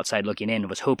on the outside looking in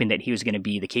was hoping that he was going to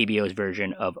be the KBO's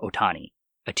version of Ohtani,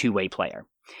 a two-way player.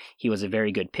 He was a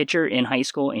very good pitcher in high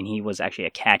school, and he was actually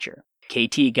a catcher.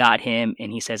 KT got him,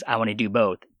 and he says, I want to do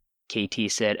both. KT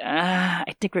said,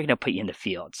 I think we're going to put you in the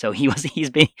field. So he's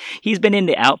been in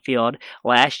the outfield.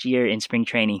 Last year in spring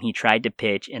training, he tried to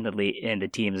pitch, and the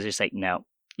team was just like, no,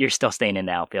 you're still staying in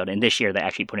the outfield. And this year, they're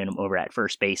actually putting him over at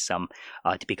first base to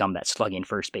become that slugging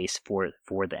first base for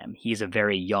them. He's a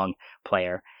very young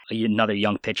player. Another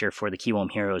young pitcher for the Kiwoom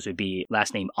Heroes would be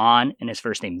last name An and his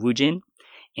first name Woojin.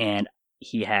 And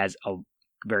he has a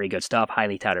very good stuff,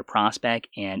 highly touted prospect.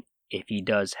 And if he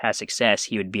has success,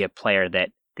 he would be a player that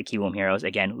the Kiwoom Heroes,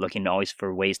 again, looking always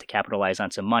for ways to capitalize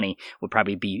on some money, would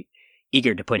probably be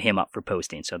eager to put him up for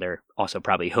posting. So they're also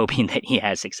probably hoping that he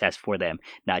has success for them,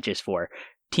 not just for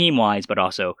team-wise, but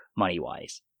also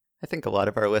money-wise. I think a lot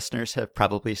of our listeners have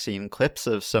probably seen clips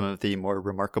of some of the more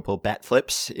remarkable bat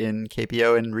flips in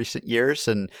KBO in recent years,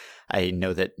 and I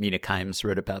know that Mina Kimes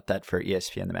wrote about that for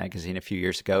ESPN the magazine a few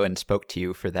years ago and spoke to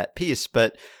you for that piece.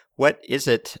 But what is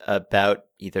it about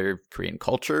either Korean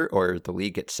culture or the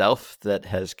league itself that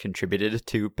has contributed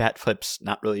to bat flips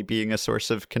not really being a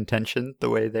source of contention the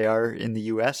way they are in the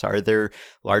US? Are there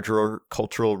larger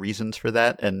cultural reasons for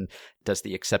that? And does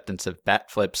the acceptance of bat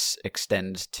flips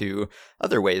extend to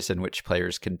other ways in which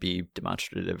players can be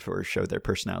demonstrative or show their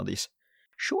personalities?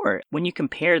 Sure. When you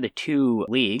compare the two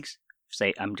leagues,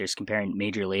 say I'm just comparing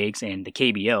major leagues and the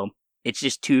KBO, it's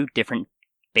just two different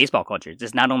baseball cultures.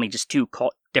 It's not only just two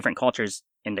different cultures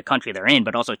in the country they're in,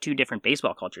 but also two different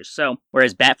baseball cultures. So,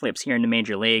 whereas bat flips here in the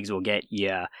major leagues will get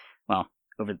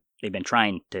they've been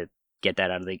trying to get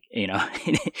that out of the,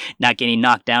 not getting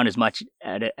knocked down as much.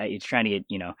 It's trying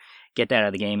to get that out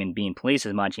of the game and being policed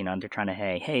as much. They're trying to,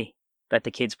 hey, let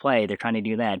the kids play. They're trying to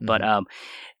do that. Mm-hmm. But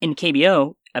in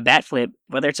KBO, a bat flip,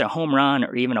 whether it's a home run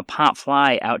or even a pop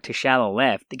fly out to shallow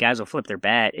left, the guys will flip their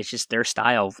bat. It's just their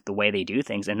style, the way they do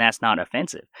things, and that's not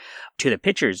offensive to the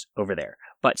pitchers over there.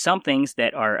 But some things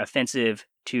that are offensive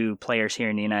to players here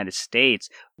in the United States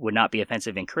would not be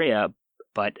offensive in Korea,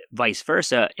 but vice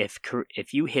versa.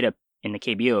 If you hit in the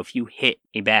KBO, if you hit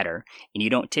a batter and you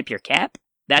don't tip your cap,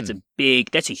 that's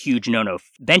a huge no-no.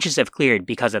 Benches have cleared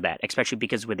because of that, especially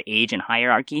because with age and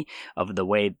hierarchy of the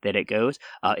way that it goes.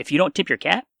 If you don't tip your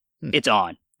cap, it's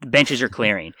on. The benches are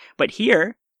clearing. But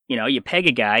here, you peg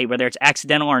a guy, whether it's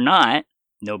accidental or not,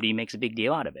 nobody makes a big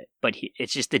deal out of it. But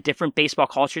it's just the different baseball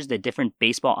cultures, the different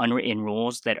baseball unwritten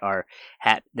rules that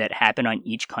that happen on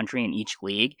each country and each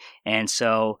league. And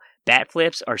so bat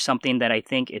flips are something that I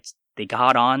think they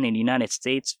got on in the United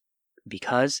States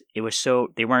because it was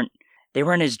they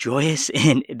weren't as joyous,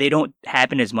 and they don't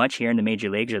happen as much here in the major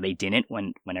leagues, or they didn't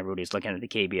when everybody was looking at the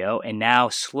KBO. And now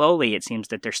slowly it seems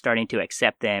that they're starting to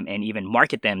accept them and even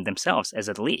market them themselves as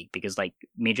a league, because like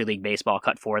Major League Baseball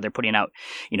Cut 4, they're putting out,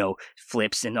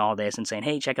 flips and all this and saying,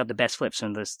 hey, check out the best flips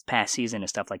from this past season and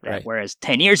stuff like that. Right. Whereas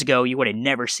 10 years ago, you would have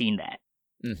never seen that.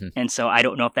 Mm-hmm. And so I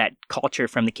don't know if that culture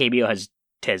from the KBO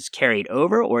has carried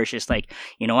over, or it's just like,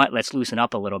 you know what, let's loosen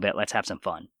up a little bit. Let's have some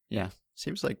fun. Yeah.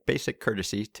 Seems like basic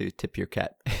courtesy to tip your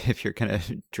cap if you're going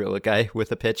to drill a guy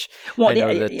with a pitch. Well, I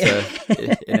know that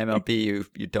in MLB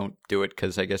you don't do it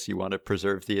because I guess you want to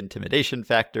preserve the intimidation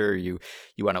factor. You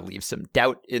want to leave some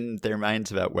doubt in their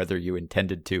minds about whether you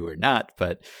intended to or not.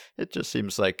 But it just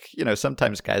seems like,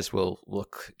 sometimes guys will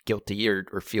look guilty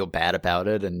or feel bad about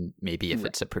it. And maybe if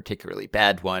it's a particularly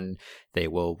bad one, they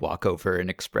will walk over and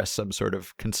express some sort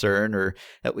of concern, or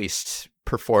at least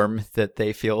perform that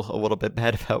they feel a little bit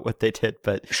bad about what they did.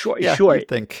 But sure.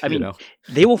 I mean,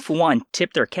 they will for one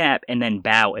tip their cap and then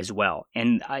bow as well.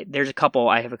 And there's a couple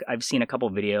I've seen a couple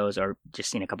videos or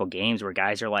just seen a couple games where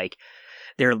guys are like,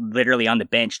 they're literally on the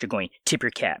bench, they're going, tip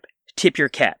your cap, tip your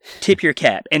cap, tip your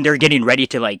cap, and they're getting ready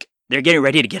to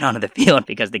get onto the field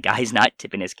because the guy's not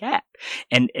tipping his cap.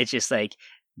 And it's just like,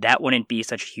 that wouldn't be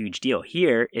such a huge deal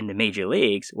here in the major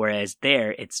leagues, whereas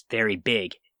there it's very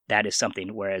big. That is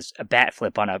something, whereas a bat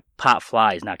flip on a pop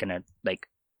fly is not going to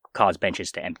cause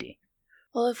benches to empty.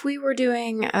 Well, if we were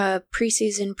doing a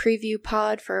preseason preview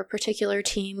pod for a particular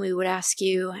team, we would ask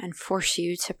you and force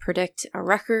you to predict a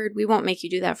record. We won't make you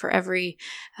do that for every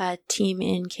team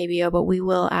in KBO, but we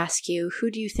will ask you,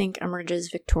 who do you think emerges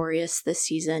victorious this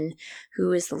season?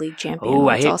 Who is the league champion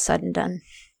when it's all said and done?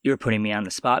 You're putting me on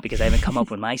the spot because I haven't come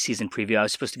up with my season preview. I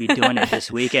was supposed to be doing it this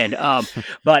weekend.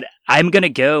 But I'm going to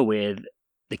go with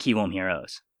the Kiwoom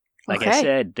Heroes. Like I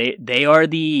said, they are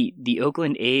the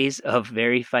Oakland A's of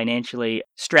very financially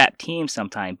strapped teams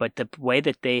sometimes, but the way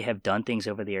that they have done things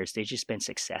over the years, they've just been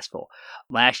successful.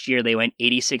 Last year, they went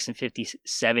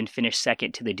 86-57, finished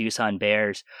second to the Doosan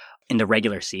Bears in the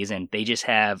regular season. They just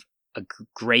have a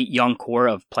great young core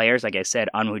of players. Like I said,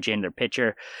 Anwoo Jin, their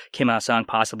pitcher, Kim Ah-sung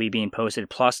possibly being posted,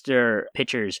 plus their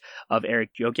pitchers of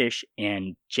Eric Jokic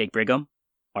and Jake Brigham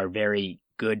are very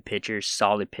good pitchers,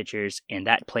 solid pitchers, and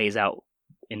that plays out.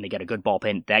 And they got a good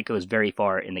bullpen. That goes very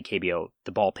far in the KBO.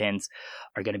 The bullpens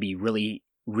are going to be really,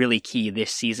 really key this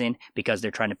season because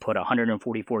they're trying to put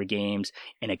 144 games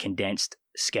in a condensed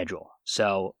schedule.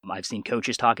 So I've seen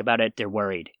coaches talk about it. They're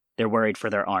worried. They're worried for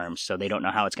their arms. So they don't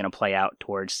know how it's going to play out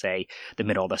towards, say, the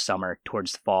middle of the summer,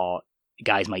 towards the fall.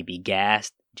 Guys might be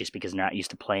gassed just because they're not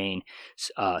used to playing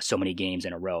so many games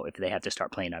in a row if they have to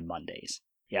start playing on Mondays.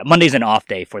 Yeah, Monday's an off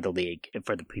day for the league,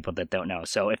 for the people that don't know.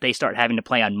 So if they start having to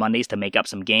play on Mondays to make up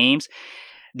some games,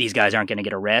 these guys aren't going to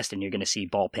get a rest, and you're going to see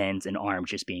bullpens and arms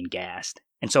just being gassed.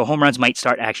 And so home runs might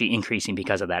start actually increasing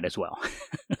because of that as well.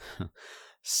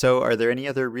 So are there any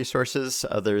other resources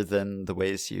other than the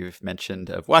ways you've mentioned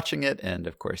of watching it, and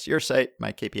of course your site,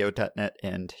 mykpo.net,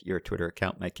 and your Twitter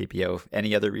account, mykpo?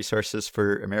 Any other resources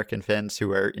for American fans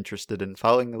who are interested in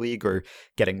following the league or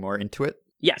getting more into it?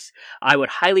 Yes, I would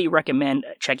highly recommend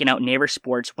checking out Naver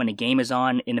Sports when a game is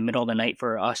on in the middle of the night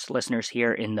for us listeners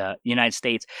here in the United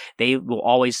States. They will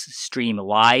always stream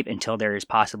live until there is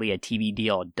possibly a TV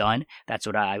deal done. That's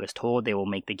what I was told. They will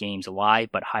make the games live,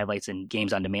 but highlights and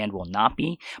games on demand will not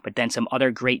be. But then some other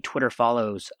great Twitter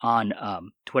follows on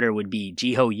Twitter would be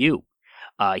Jiho Yu.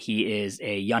 He is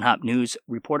a Yonhap News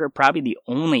reporter, probably the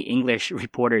only English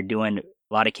reporter doing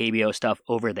a lot of KBO stuff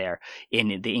over there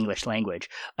in the English language.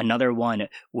 Another one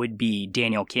would be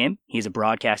Daniel Kim. He's a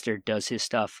broadcaster, does his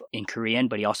stuff in Korean,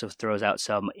 but he also throws out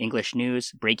some English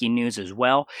news, breaking news as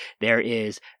well. There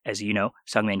is, as you know,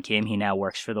 Sungmin Kim. He now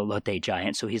works for the Lotte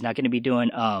Giants, so he's not going to be doing,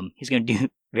 he's going to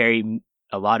do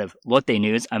a lot of Lotte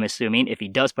news, I'm assuming, if he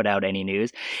does put out any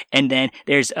news. And then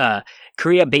there's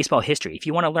Korea baseball history. If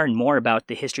you want to learn more about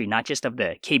the history, not just of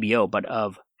the KBO, but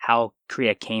of how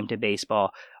Korea came to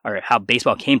baseball, or how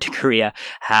baseball came to Korea,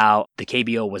 how the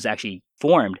KBO was actually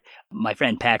formed. My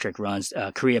friend Patrick runs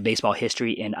Korea Baseball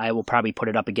History, and I will probably put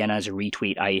it up again as a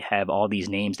retweet. I have all these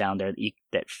names down there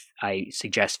that I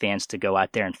suggest fans to go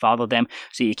out there and follow them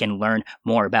so you can learn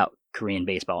more about Korean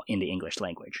baseball in the English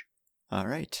language. All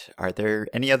right. Are there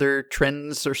any other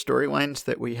trends or storylines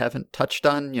that we haven't touched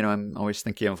on? You know, I'm always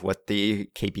thinking of what the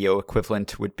KBO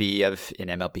equivalent would be of in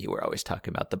MLB. We're always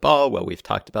talking about the ball. Well, we've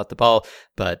talked about the ball,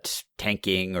 but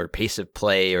tanking or pace of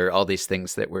play or all these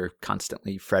things that we're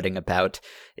constantly fretting about.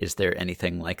 Is there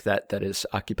anything like that that is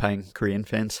occupying Korean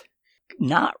fans?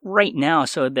 Not right now.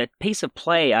 So the pace of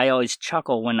play, I always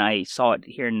chuckle when I saw it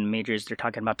here in the majors. They're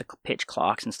talking about the pitch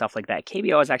clocks and stuff like that.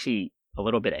 KBO is actually a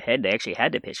little bit ahead. They actually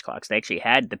had the pitch clocks. They actually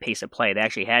had the pace of play. They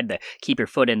actually had the keep your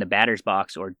foot in the batter's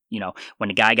box, or, you know, when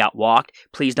a guy got walked,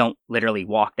 please don't literally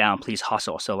walk down, please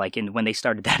hustle. So like when they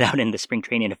started that out in the spring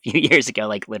training a few years ago,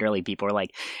 like literally people were like,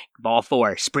 ball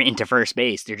 4, sprint into first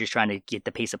base. They're just trying to get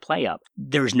the pace of play up.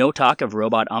 There's no talk of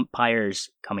robot umpires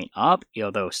coming up,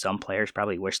 although some players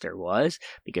probably wish there was,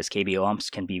 because KBO umps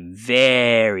can be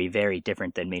very, very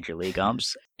different than major league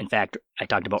umps. In fact, I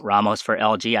talked about Ramos for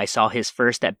LG. I saw his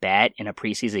first at bat in a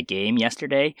preseason game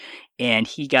yesterday, and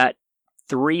he got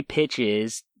 3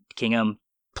 pitches. Kingham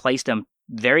placed them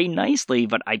very nicely,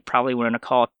 but I probably wouldn't have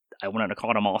called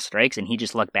them all strikes, and he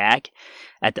just looked back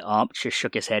at the ump, just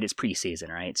shook his head. It's preseason,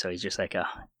 right? So he's just like,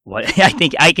 what? I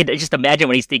think I could just imagine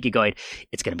what he's thinking, going,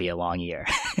 it's going to be a long year.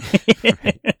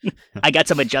 I got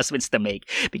some adjustments to make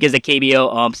because the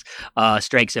KBO umps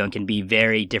strike zone can be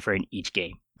very different each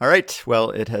game. All right.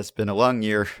 Well, it has been a long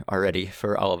year already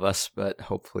for all of us, but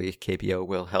hopefully KBO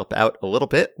will help out a little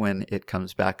bit when it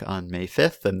comes back on May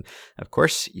 5th. And of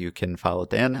course, you can follow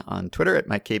Dan on Twitter at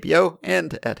MikeKBO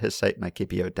and at his site,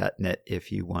 MikeKBO.net,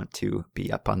 if you want to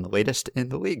be up on the latest in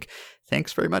the league.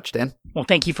 Thanks very much, Dan. Well,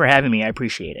 thank you for having me. I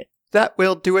appreciate it. that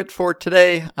will do it for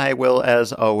today. I will,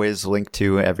 as always, link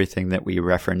to everything that we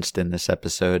referenced in this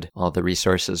episode, all the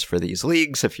resources for these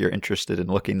leagues if you're interested in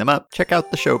looking them up. Check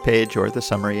out the show page or the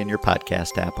summary in your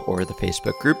podcast app or the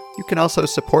Facebook group. You can also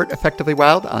support Effectively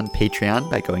Wild on Patreon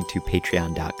by going to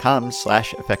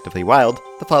patreon.com/effectivelywild.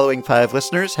 The following 5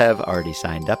 listeners have already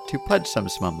signed up to pledge some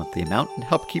small monthly amount and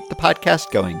help keep the podcast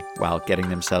going while getting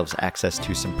themselves access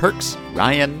to some perks.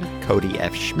 Ryan, Cody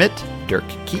F. Schmidt, Dirk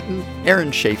Keaton,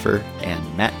 Aaron Schaefer,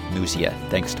 and Matt Muzia.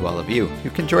 Thanks to all of you. You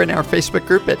can join our Facebook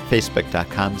group at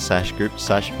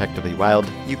facebook.com/group/effectivelywild.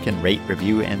 You can rate,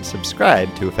 review, and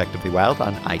subscribe to Effectively Wild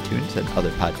on iTunes and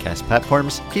other podcast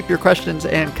platforms. Keep your questions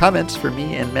and comments for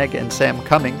me and Meg and Sam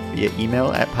coming via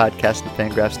email at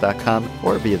podcast@fangraphs.com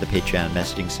or via the Patreon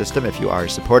messaging system if you are a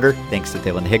supporter. Thanks to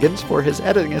Dylan Higgins for his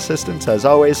editing assistance as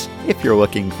always. If you're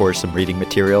looking for some reading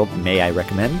material, may I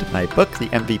recommend my book, The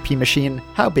MVP Machine: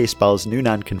 How Baseball's New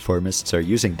Nonconformists Are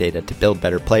Using Data to Build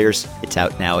Better Players. It's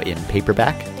out now in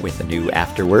paperback with a new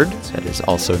afterword that is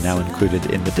also now included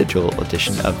in the digital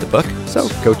edition of the book. So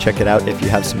go check it out if you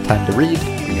have some time to read.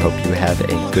 We hope you have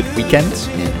a good weekend,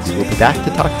 and we will be back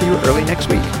to talk to you early next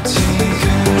week.